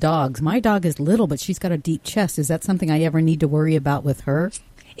deep-chested dogs. My dog is little, but she's got a deep chest. Is that something I ever need to worry about with her?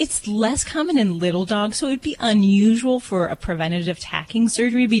 It's less common in little dogs, so it would be unusual for a preventative tacking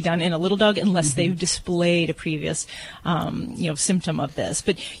surgery to be done in a little dog unless they've displayed a previous, symptom of this.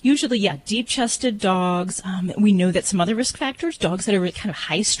 But usually, deep-chested dogs. We know that some other risk factors, dogs that are kind of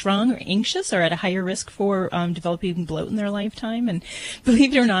high-strung or anxious, are at a higher risk for developing bloat in their lifetime. And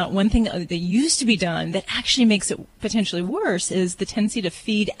believe it or not, one thing that used to be done that actually makes it potentially worse is the tendency to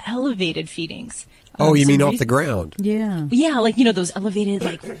feed elevated feedings. Oh, you mean off the ground? Yeah. Yeah, like, those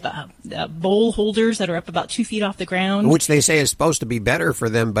elevated, bowl holders that are up about 2 feet off the ground. Which they say is supposed to be better for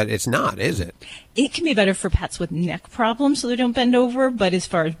them, but it's not, is it? It can be better for pets with neck problems so they don't bend over, but as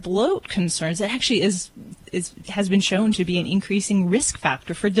far as bloat concerns, it actually has been shown to be an increasing risk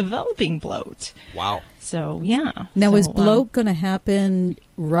factor for developing bloat. Wow. So, yeah. Now, is bloat going to happen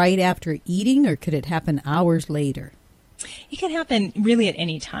right after eating, or could it happen hours later? It can happen really at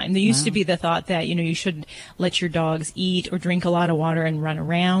any time. There used to be the thought that, you should let your dogs eat or drink a lot of water and run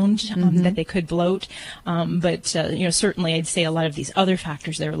around, that they could bloat. But certainly I'd say a lot of these other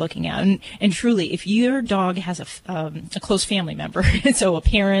factors they're looking at. And truly, if your dog has a close family member, so a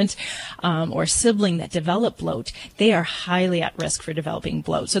parent or a sibling that develop bloat, they are highly at risk for developing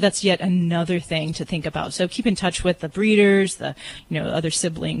bloat. So that's yet another thing to think about. So keep in touch with the breeders, the other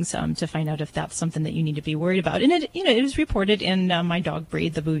siblings, to find out if that's something that you need to be worried about. And it was reported in my dog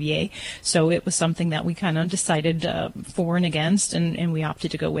breed, the Bouvier. So it was something that we kind of decided for and against, and we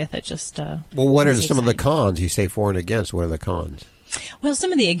opted to go with it. Well, what are some of the cons? You say for and against. What are the cons? Well,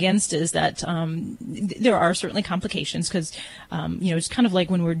 some of the against is that there are certainly complications because, it's kind of like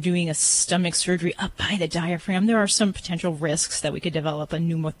when we're doing a stomach surgery up by the diaphragm, there are some potential risks that we could develop a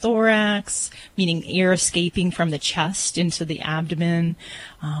pneumothorax, meaning air escaping from the chest into the abdomen,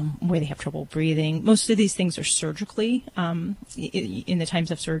 where they have trouble breathing. Most of these things are surgically in the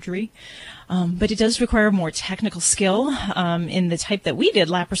times of surgery. But it does require more technical skill. In the type that we did,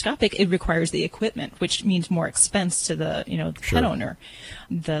 laparoscopic, it requires the equipment, which means more expense to the, pet owner.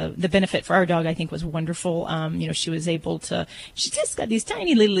 The benefit for our dog, I think, was wonderful. She just got these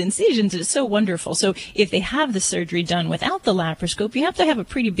tiny little incisions. It's so wonderful. So if they have the surgery done without the laparoscope, you have to have a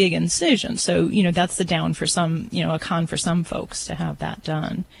pretty big incision. So, that's the down for some, a con for some folks to have that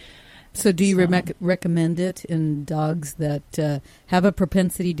done. So do you recommend it in dogs that have a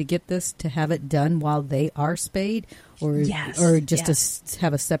propensity to get this, to have it done while they are spayed, or just to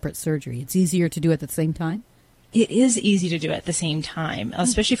have a separate surgery? It's easier to do at the same time? it is easy to do at the same time,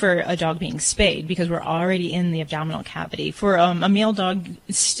 especially for a dog being spayed, because we're already in the abdominal cavity. For a male dog,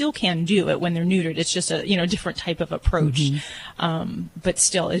 still can do it when they're neutered. It's just a different type of approach. But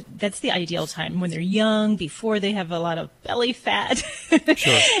still, that's the ideal time when they're young, before they have a lot of belly fat,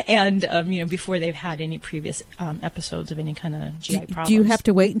 sure. And before they've had any previous episodes of any kind of GI problems. Do you have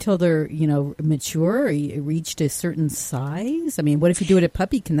to wait until they're mature or reached a certain size? I mean, what if you do it at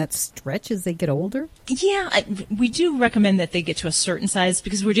puppy? Can that stretch as they get older? Yeah, we do recommend that they get to a certain size,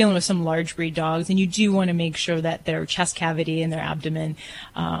 because we're dealing with some large breed dogs, and you do want to make sure that their chest cavity and their abdomen,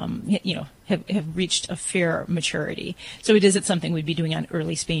 have reached a fair maturity. So it isn't something we'd be doing on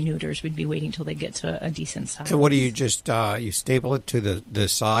early spay neuters. We'd be waiting till they get to a decent size. And what do you just you staple it to the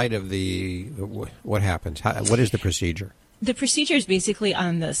side of the? What happens? What is the procedure? The procedure is basically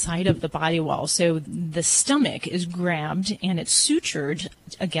on the side of the body wall. So the stomach is grabbed and it's sutured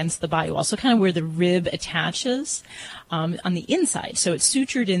against the body wall. So kind of where the rib attaches on the inside. So it's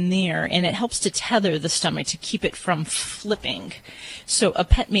sutured in there, and it helps to tether the stomach to keep it from flipping. So a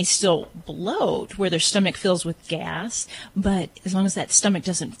pet may still bloat where their stomach fills with gas, but as long as that stomach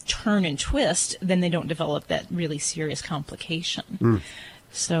doesn't turn and twist, then they don't develop that really serious complication.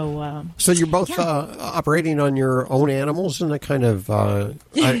 So you're both operating on your own animals, and a kind of I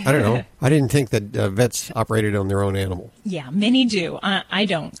don't know. I didn't think that vets operated on their own animal. Yeah, many do. I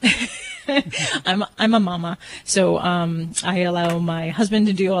don't. I'm a mama, so I allow my husband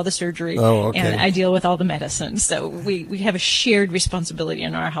to do all the surgery, and I deal with all the medicine. So we have a shared responsibility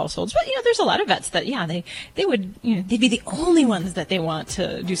in our households. But there's a lot of vets that they would they'd be the only ones that they want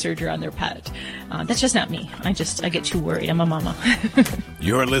to do surgery on their pet. That's just not me. I get too worried. I'm a mama.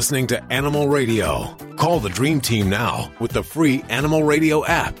 You're listening to Animal Radio. Call the Dream Team now with the free Animal Radio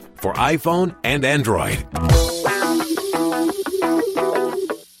app for iPhone and Android.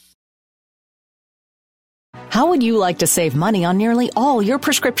 How would you like to save money on nearly all your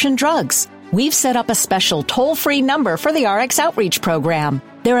prescription drugs? We've set up a special toll-free number for the RX Outreach Program.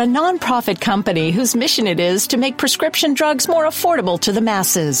 They're a nonprofit company whose mission it is to make prescription drugs more affordable to the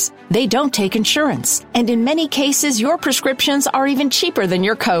masses. They don't take insurance, and in many cases, your prescriptions are even cheaper than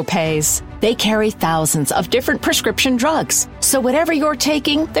your co-pays. They carry thousands of different prescription drugs, so whatever you're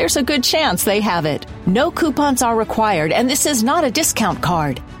taking, there's a good chance they have it. No coupons are required, and this is not a discount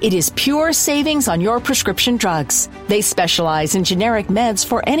card. It is pure savings on your prescription drugs. They specialize in generic meds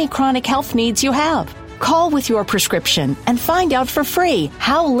for any chronic health needs you have. Call with your prescription and find out for free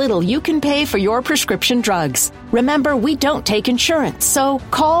how little you can pay for your prescription drugs. Remember, we don't take insurance, so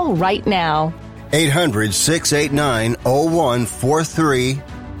call right now. 800-689-0143.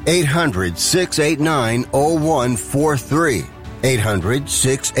 800-689-0143.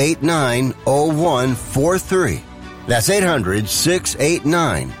 800-689-0143. That's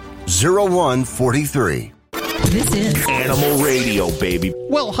 800-689-0143. This is Animal Radio, baby.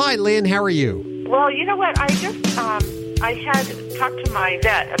 Well, hi, Lynn. How are you? Well, you know what? I just I had talked to my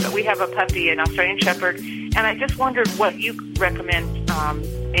vet. We have a puppy, an Australian Shepherd, and I just wondered what you recommend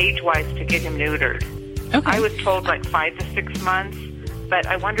age-wise to get him neutered. Okay. I was told like 5 to 6 months, but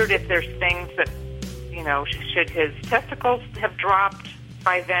I wondered if there's things that, should his testicles have dropped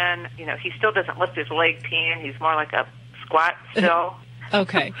by then? He still doesn't lift his leg peeing. He's more like a squat still.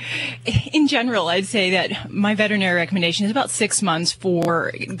 Okay. In general, I'd say that my veterinary recommendation is about 6 months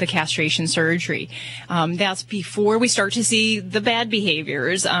for the castration surgery. That's before we start to see the bad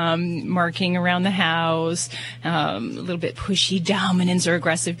behaviors, marking around the house, a little bit pushy dominance or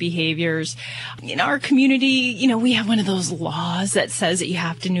aggressive behaviors. In our community, we have one of those laws that says that you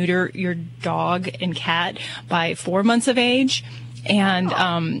have to neuter your dog and cat by 4 months of age. And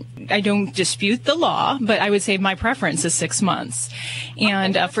I don't dispute the law, but I would say my preference is 6 months.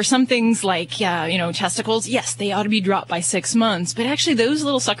 And for some things like, testicles, yes, they ought to be dropped by 6 months. But actually, those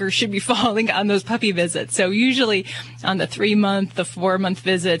little suckers should be falling on those puppy visits. So usually on the 3 month, the 4 month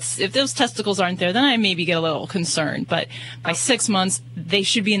visits, if those testicles aren't there, then I maybe get a little concerned. But by 6 months, they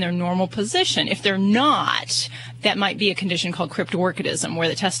should be in their normal position. If they're not, that might be a condition called cryptorchidism, where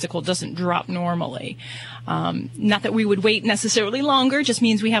the testicle doesn't drop normally. Not that we would wait necessarily longer, just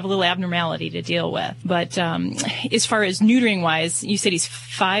means we have a little abnormality to deal with. But as far as neutering wise, you said he's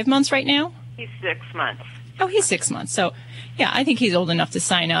 5 months right now? He's 6 months. Oh, he's 6 months. So, yeah, I think he's old enough to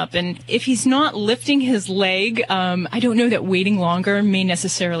sign up. And if he's not lifting his leg, I don't know that waiting longer may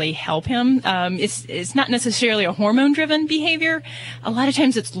necessarily help him. It's not necessarily a hormone-driven behavior. A lot of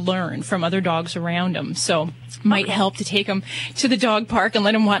times it's learned from other dogs around him. So might help to take him to the dog park and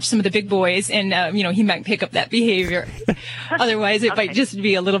let him watch some of the big boys, and he might pick up that behavior. Otherwise, it might just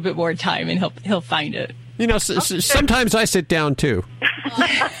be a little bit more time, and he'll find it. Sometimes I sit down too.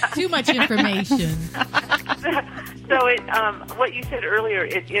 Too much information. So what you said earlier,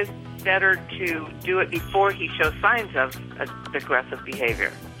 it is better to do it before he shows signs of aggressive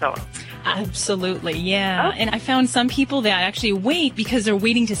behavior. So absolutely, yeah. Oh. And I found some people that actually wait because they're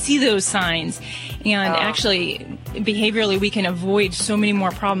waiting to see those signs. And actually, behaviorally, we can avoid so many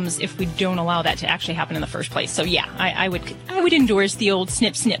more problems if we don't allow that to actually happen in the first place. So yeah, I would endorse the old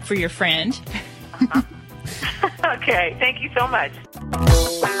snip snip for your friend. Okay, thank you so much.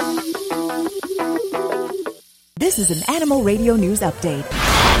 This is an Animal Radio News Update.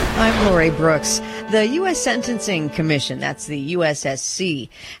 I'm Lori Brooks. The U.S. Sentencing Commission, that's the USSC,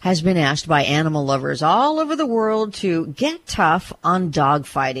 has been asked by animal lovers all over the world to get tough on dog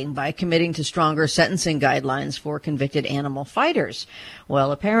fighting by committing to stronger sentencing guidelines for convicted animal fighters.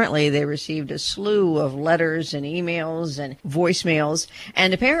 Well, apparently they received a slew of letters and emails and voicemails,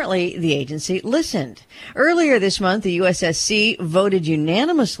 and apparently the agency listened. Earlier this month, the USSC voted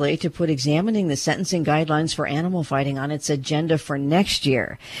unanimously to put examining the sentencing guidelines for animal fighting on its agenda for next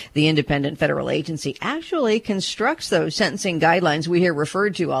year. The independent federal agency actually constructs those sentencing guidelines we hear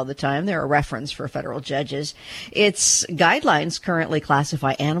referred to all the time. They're a reference for federal judges. Its guidelines currently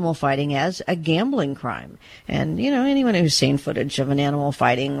classify animal fighting as a gambling crime. And, anyone who's seen footage of an animal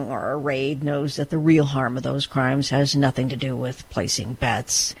fighting or a raid knows that the real harm of those crimes has nothing to do with placing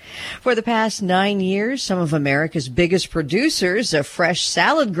bets. For the past 9 years, some of America's biggest producers of fresh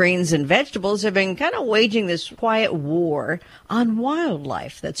salad greens and vegetables have been kind of waging this quiet war on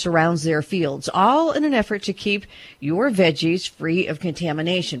wildlife that surrounds their fields, all in an effort to keep your veggies free of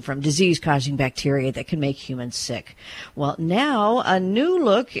contamination from disease-causing bacteria that can make humans sick. Well, now a new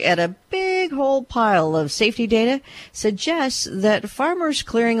look at a big whole pile of safety data suggests that farmers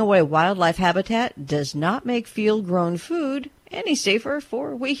clearing away wildlife habitat does not make field-grown food any safer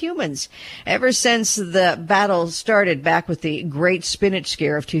for we humans. Ever since the battle started back with the Great Spinach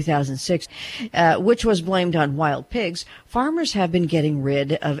Scare of 2006, which was blamed on wild pigs, farmers have been getting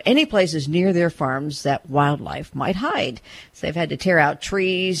rid of any places near their farms that wildlife might hide. So they've had to tear out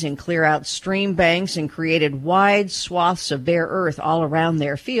trees and clear out stream banks and created wide swaths of bare earth all around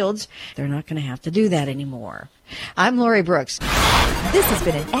their fields. They're not going to have to do that anymore. I'm Lori Brooks. This has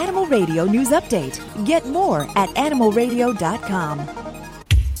been an Animal Radio News Update. Get more at animalradio.com.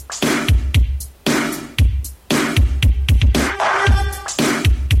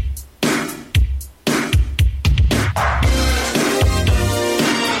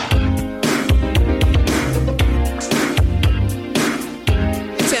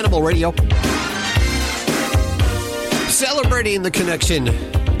 It's Animal Radio. Celebrating the connection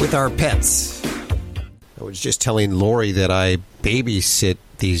with our pets. I was just telling Lori that I babysit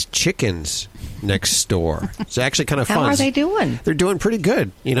these chickens next door. It's actually kind of fun. How are they doing? They're doing pretty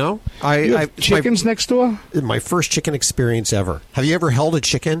good, You have chickens next door? My first chicken experience ever. Have you ever held a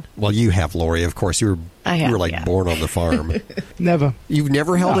chicken? Well, you have, Lori, of course. You were born on the farm. Never. You've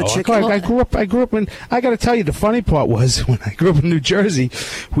never held a chicken? I grew up in, I got to tell you, the funny part was when I grew up in New Jersey,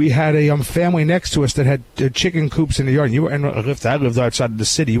 we had a family next to us that had chicken coops in the yard. And I lived outside of the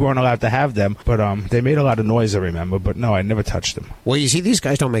city. You weren't allowed to have them, but they made a lot of noise, I remember. But no, I never touched them. Well, you see, these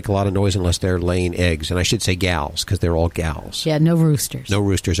guys don't make a lot of noise unless they're laying eggs. And I should say gals, because they're all gals. Yeah, no roosters. No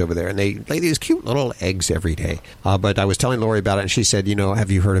roosters over there. And they lay these cute little eggs every day. But I was telling Lori about it, and she said,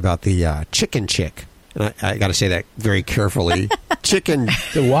 have you heard about the chicken chick? And I got to say that very carefully. Chicken.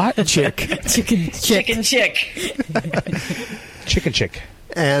 The what? Chick. Chicken chick. Chicken chick.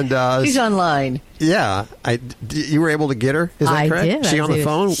 And she's online. Yeah. You were able to get her? Is that correct? I did. Is she on the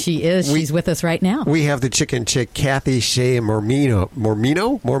phone? She is. She's with us right now. We have the chicken chick, Kathy Shea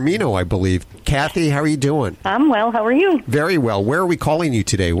Mormino, I believe. Kathy, how are you doing? I'm well. How are you? Very well. Where are we calling you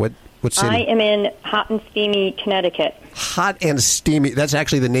today? What city? I am in hot and steamy Connecticut. Hot and steamy. That's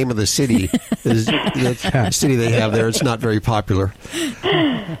actually the name of the city. The city they have there. It's not very popular.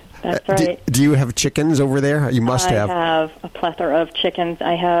 That's right. Do you have chickens over there? You must have. I have a plethora of chickens.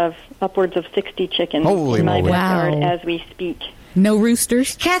 I have upwards of 60 chickens in my backyard as we speak. No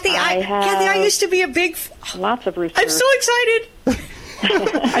roosters? Kathy, I used to be a big... Lots of roosters. I'm so excited.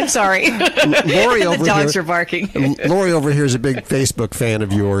 I'm sorry. Lori over the dogs are barking. Lori over here is a big Facebook fan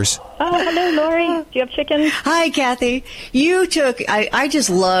of yours. Oh, hello, Lori. Do you have chickens? Hi, Kathy. You took... I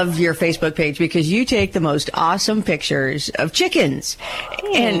just love your Facebook page because you take the most awesome pictures of chickens.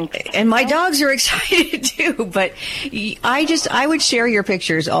 And my dogs are excited too, but I would share your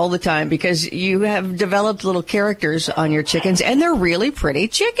pictures all the time because you have developed little characters on your chickens, and they're really pretty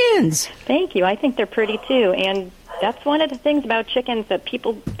chickens. Thank you. I think they're pretty too, and that's one of the things about chickens that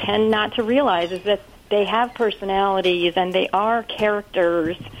people tend not to realize is that they have personalities and they are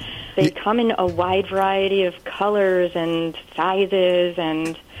characters. They come in a wide variety of colors and sizes,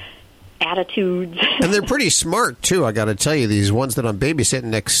 and attitudes. And they're pretty smart, too, I got to tell you. These ones that I'm babysitting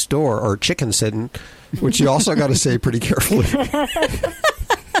next door, or chicken sitting, which you also got to say pretty carefully.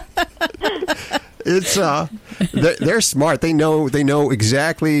 It's they're smart. They know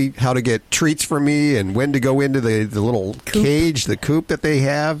exactly how to get treats for me and when to go into the little cage, the coop that they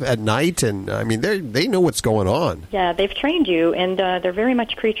have at night. And I mean, they know what's going on. Yeah, they've trained you, and they're very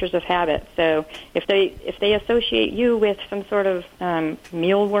much creatures of habit. So if they associate you with some sort of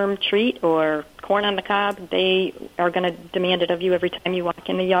mealworm treat or corn on the cob, they are going to demand it of you every time you walk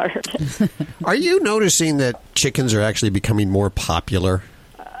in the yard. Are you noticing that chickens are actually becoming more popular?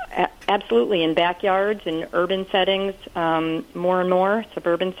 Absolutely. In backyards, in urban settings, more and more,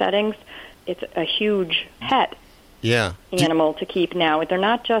 suburban settings, it's a huge pet animal to keep now. They're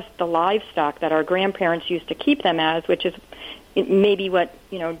not just the livestock that our grandparents used to keep them as, which is maybe what,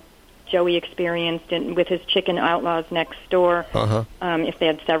 Joey experienced with his chicken outlaws next door. If they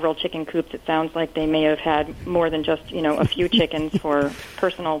had several chicken coops, it sounds like they may have had more than just, a few chickens for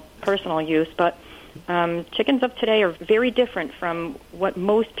personal use. But chickens of today are very different from what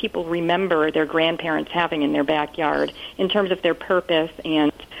most people remember their grandparents having in their backyard in terms of their purpose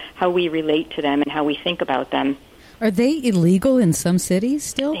and how we relate to them and how we think about them. Are they illegal in some cities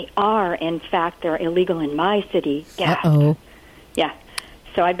still? They are. In fact, they're illegal in my city. Yeah. Uh-oh. Yeah.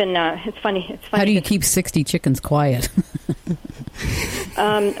 So I've been, it's funny. How do you keep 60 chickens quiet?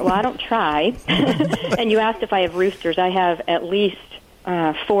 Well, I don't try. And you asked if I have roosters. I have at least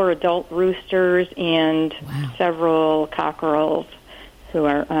 4 adult roosters and several cockerels who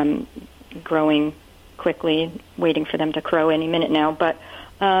are growing quickly, waiting for them to crow any minute now. But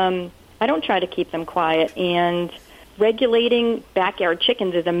I don't try to keep them quiet. And regulating backyard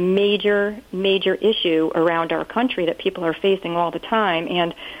chickens is a major, major issue around our country that people are facing all the time.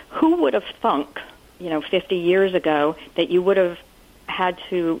 And who would have thunk, 50 years ago that you would have had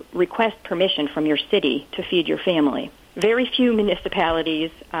to request permission from your city to feed your family? Very few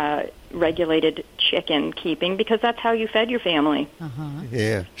municipalities regulated chicken keeping because that's how you fed your family.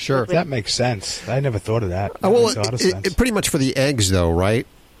 Yeah, sure. That makes sense. I never thought of that. That well, makes a lot of sense. Pretty much for the eggs, though, right?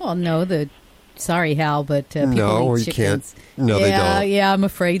 Well, no, sorry, Hal, but people no, eat you chickens. Can't. No, they don't. Yeah, I'm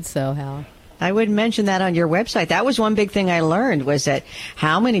afraid so, Hal. I would mention that on your website. That was one big thing I learned was that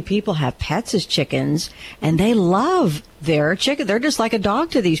how many people have pets as chickens, and they love their chicken. They're just like a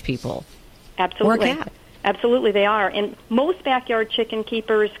dog to these people. Absolutely. Or a cat. Absolutely, they are. And most backyard chicken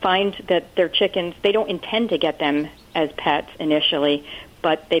keepers find that their chickens, they don't intend to get them as pets initially,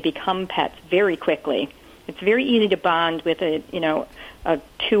 but they become pets very quickly. It's very easy to bond with a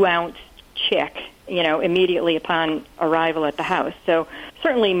 2-ounce chick, immediately upon arrival at the house. So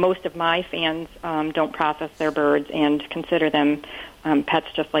certainly most of my fans don't process their birds and consider them pets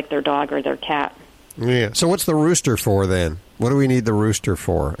just like their dog or their cat. Yeah. So what's the rooster for then? What do we need the rooster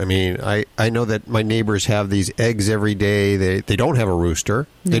for? I mean, I know that my neighbors have these eggs every day. They don't have a rooster.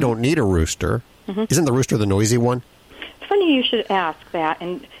 They don't need a rooster. Mm-hmm. Isn't the rooster the noisy one? It's funny you should ask that.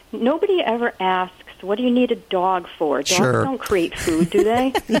 And nobody ever asks, what do you need a dog for? Dogs don't create food, do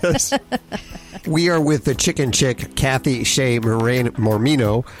they? Yes. We are with the chicken chick, Kathy Shea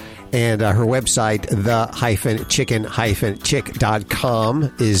Mormino, and her website,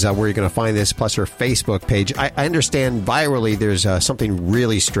 the-chicken-chick.com, is where you're going to find this, plus her Facebook page. I understand virally there's something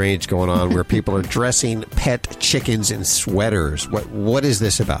really strange going on where people are dressing pet chickens in sweaters. What is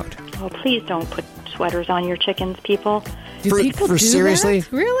this about? Oh, please don't put sweaters on your chickens, people. Do people do seriously?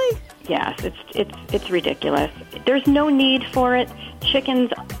 That? Really? Yes, it's ridiculous. There's no need for it.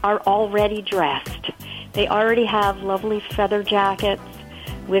 Chickens are already dressed. They already have lovely feather jackets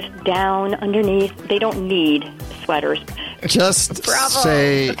with down underneath. They don't need sweaters. Just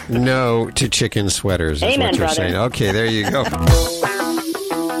say no to chicken sweaters is what you're saying. Okay, there you go.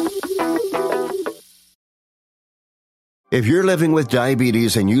 If you're living with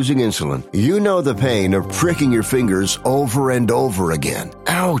diabetes and using insulin, you know the pain of pricking your fingers over and over again.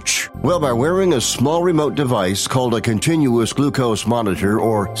 Ouch! Well, by wearing a small remote device called a continuous glucose monitor,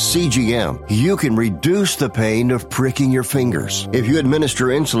 or CGM, you can reduce the pain of pricking your fingers. If you administer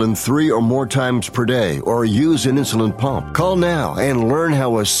insulin 3 or more times per day or use an insulin pump, call now and learn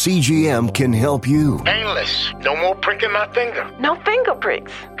how a CGM can help you. Painless. No more pricking my finger. No finger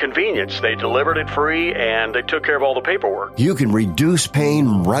pricks. Convenience. They delivered it free and they took care of all the paperwork. You can reduce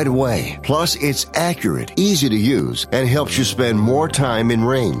pain right away. Plus, it's accurate, easy to use, and helps you spend more time in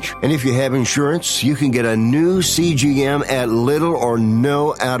range. And if you have insurance, you can get a new CGM at little or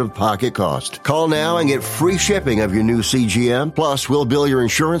no out-of-pocket cost. Call now and get free shipping of your new CGM. Plus, we'll bill your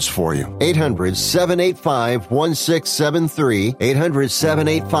insurance for you. 800-785-1673.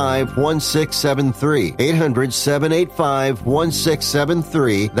 800-785-1673. 800-785-1673.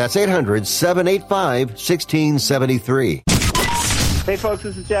 800-785-1673. That's 800-785-1673. Hey folks,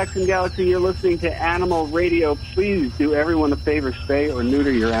 this is Jackson Galaxy. You're listening to Animal Radio. Please do everyone a favor, spay or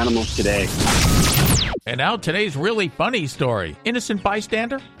neuter your animals today. And now today's really funny story. Innocent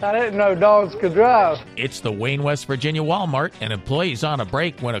bystander? I didn't know dogs could drive. It's the Wayne, West Virginia Walmart. An employee's on a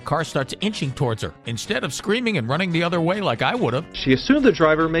break when a car starts inching towards her. Instead of screaming and running the other way like I would have, she assumed the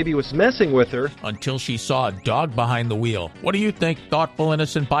driver maybe was messing with her. Until she saw a dog behind the wheel. What do you think, thoughtful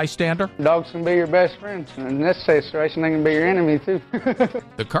innocent bystander? Dogs can be your best friends. In this situation, they can be your enemy, too.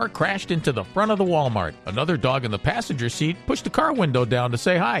 The car crashed into the front of the Walmart. Another dog in the passenger seat pushed the car window down to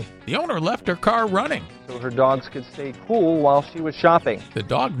say hi. The owner left her car running. So her dogs could stay cool while she was shopping. The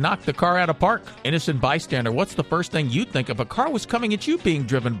dog knocked the car out of park. Innocent bystander, what's the first thing you'd think if a car was coming at you being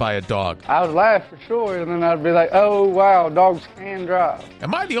driven by a dog? I would laugh for sure, and then I'd be like, oh, wow, dogs can drive.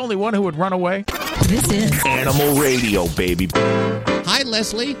 Am I the only one who would run away? This is Animal Radio, baby. Hi,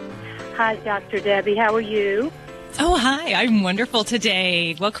 Leslie. Hi, Dr. Debbie. How are you? Oh, hi. I'm wonderful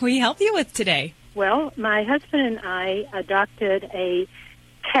today. What can we help you with today? Well, my husband and I adopted a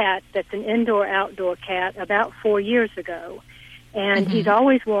cat that's an indoor-outdoor cat about 4 years ago. And he's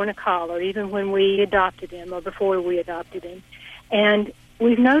always worn a collar, even when we adopted him or before we adopted him. And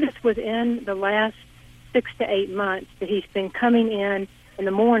we've noticed within the last 6 to 8 months that he's been coming in the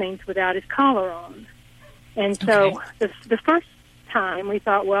mornings without his collar on. And so the first time we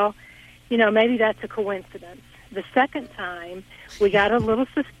thought, well, you know, maybe that's a coincidence. The second time we got a little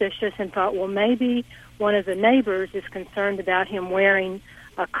suspicious and thought, well, maybe one of the neighbors is concerned about him wearing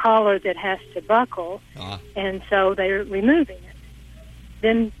a collar that has to buckle, and so they're removing it.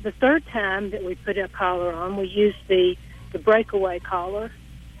 Then the third time that we put a collar on, we used the breakaway collar,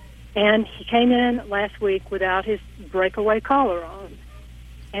 and he came in last week without his breakaway collar on.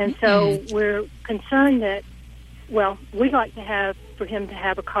 And so we're concerned that, well, we'd like for him to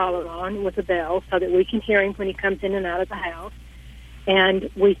have a collar on with a bell so that we can hear him when he comes in and out of the house. And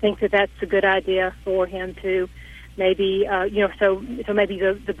we think that that's a good idea for him to maybe, so maybe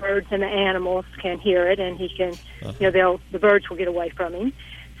the birds and the animals can hear it, and he can, the birds will get away from him.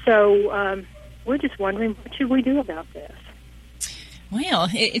 So we're just wondering, what should we do about this? Well,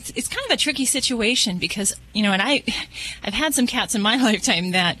 it's kind of a tricky situation because, and I've had some cats in my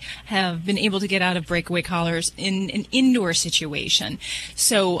lifetime that have been able to get out of breakaway collars in an indoor situation.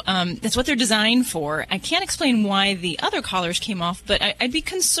 So that's what they're designed for. I can't explain why the other collars came off, but I'd be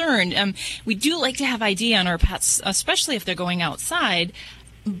concerned. We do like to have ID on our pets, especially if they're going outside.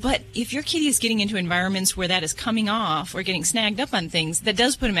 But if your kitty is getting into environments where that is coming off or getting snagged up on things, that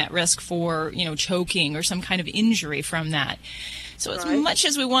does put them at risk for, choking or some kind of injury from that. So as much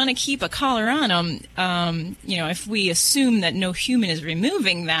as we want to keep a collar on them, if we assume that no human is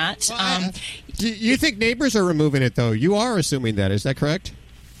removing that. Do you think neighbors are removing it, though? You are assuming that. Is that correct?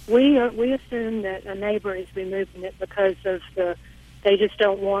 We assume that a neighbor is removing it because of they just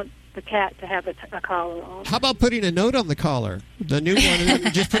don't want the cat to have a collar on. How about putting a note on the collar? The new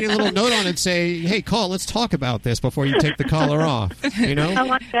one, just putting a little note on it and say, hey, call, let's talk about this before you take the collar off. I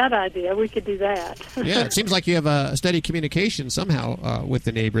like that idea. We could do that. Yeah, it seems like you have a steady communication somehow with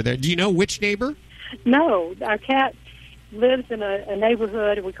the neighbor there. Do you know which neighbor? No. Our cat lives in a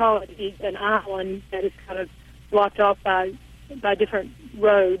neighborhood, we call it an island that is kind of blocked off by different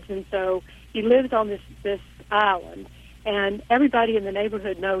roads. And so he lives on this island. And everybody in the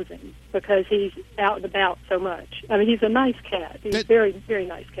neighborhood knows him because he's out and about so much. I mean, he's a nice cat. He's a very, very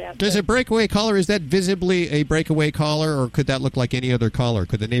nice cat. Does a breakaway collar, is that visibly a breakaway collar, or could that look like any other collar?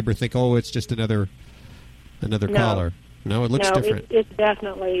 Could the neighbor think, oh, it's just another collar? No, it looks different. It's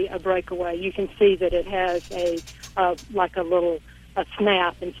definitely a breakaway. You can see that it has a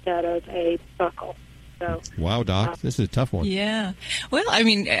snap instead of a buckle. So, wow, Doc, this is a tough one. Yeah. Well, I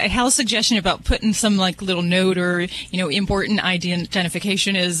mean, Hal's suggestion about putting some little note or, important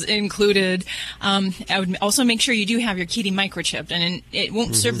identification is included. I would also make sure you do have your kitty microchipped, and it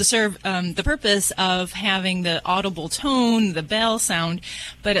won't serve the purpose of having the audible tone, the bell sound,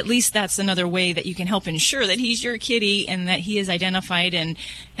 but at least that's another way that you can help ensure that he's your kitty and that he is identified, and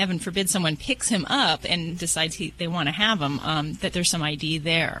heaven forbid someone picks him up and decides they want to have him, that there's some ID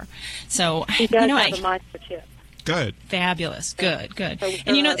there. So, he does have a microchip. Good. Fabulous. Good.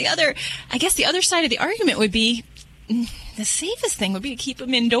 And the other side of the argument would be, the safest thing would be to keep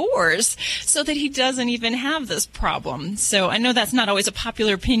him indoors so that he doesn't even have this problem. So I know that's not always a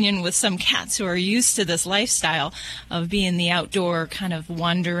popular opinion with some cats who are used to this lifestyle of being the outdoor kind of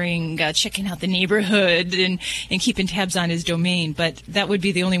wandering, checking out the neighborhood and keeping tabs on his domain. But that would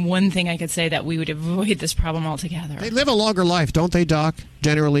be the only one thing I could say that we would avoid this problem altogether. They live a longer life, don't they, Doc?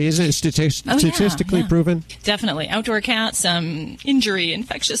 Generally, isn't it statistically proven? Definitely. Outdoor cats, injury,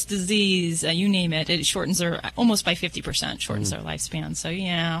 infectious disease, you name it. It shortens their, almost by 50%, shortens their lifespan. So,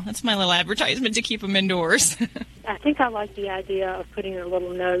 yeah, that's my little advertisement to keep them indoors. I think I like the idea of putting a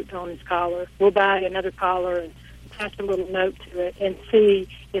little note on his collar. We'll buy another collar and attach a little note to it and see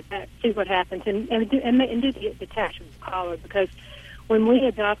what happens and do the detachable collar, because when we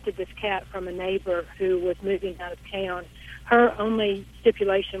adopted this cat from a neighbor who was moving out of town, her only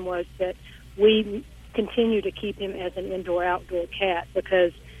stipulation was that we continue to keep him as an indoor-outdoor cat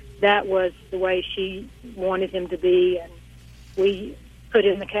because that was the way she wanted him to be, and we put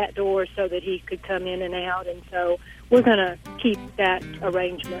in the cat door so that he could come in and out, and so we're going to keep that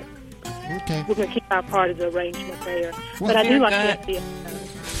arrangement. Okay. We're going to keep our part of the arrangement there. Well, but I do like good. the idea.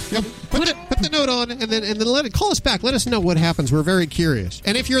 Yep. Put the note on, and then call us back. Let us know what happens. We're very curious.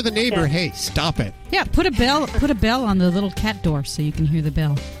 And if you're the neighbor, hey, stop it. Yeah, put a bell on the little cat door so you can hear the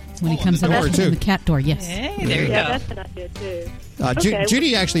bell when he comes out of the cat door. Yes. Hey, there you go. That's an idea too.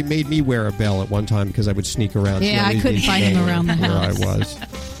 Judy actually made me wear a bell at one time because I would sneak around. Yeah, I couldn't find him around the house. Where I was.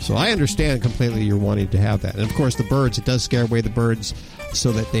 So I understand completely you're wanting to have that. And, of course, the birds, it does scare away the birds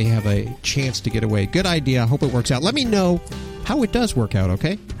so that they have a chance to get away. Good idea. I hope it works out. Let me know how it does work out,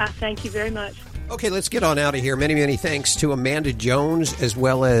 okay? Thank you very much. Okay, let's get on out of here. Many, many thanks to Amanda Jones as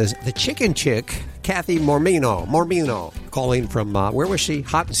well as the chicken chick, Kathy Mormino, calling from, where was she?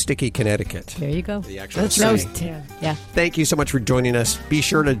 Hot and Sticky, Connecticut. There you go. The actual city. Yeah. Thank you so much for joining us. Be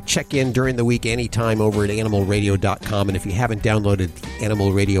sure to check in during the week anytime over at animalradio.com. And if you haven't downloaded the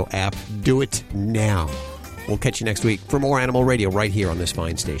Animal Radio app, do it now. We'll catch you next week for more Animal Radio right here on this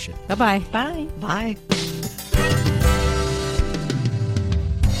fine station. Bye-bye. Bye. Bye.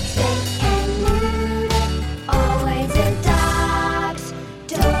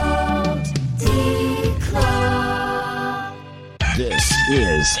 This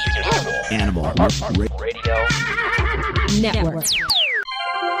is Animal Radio Network.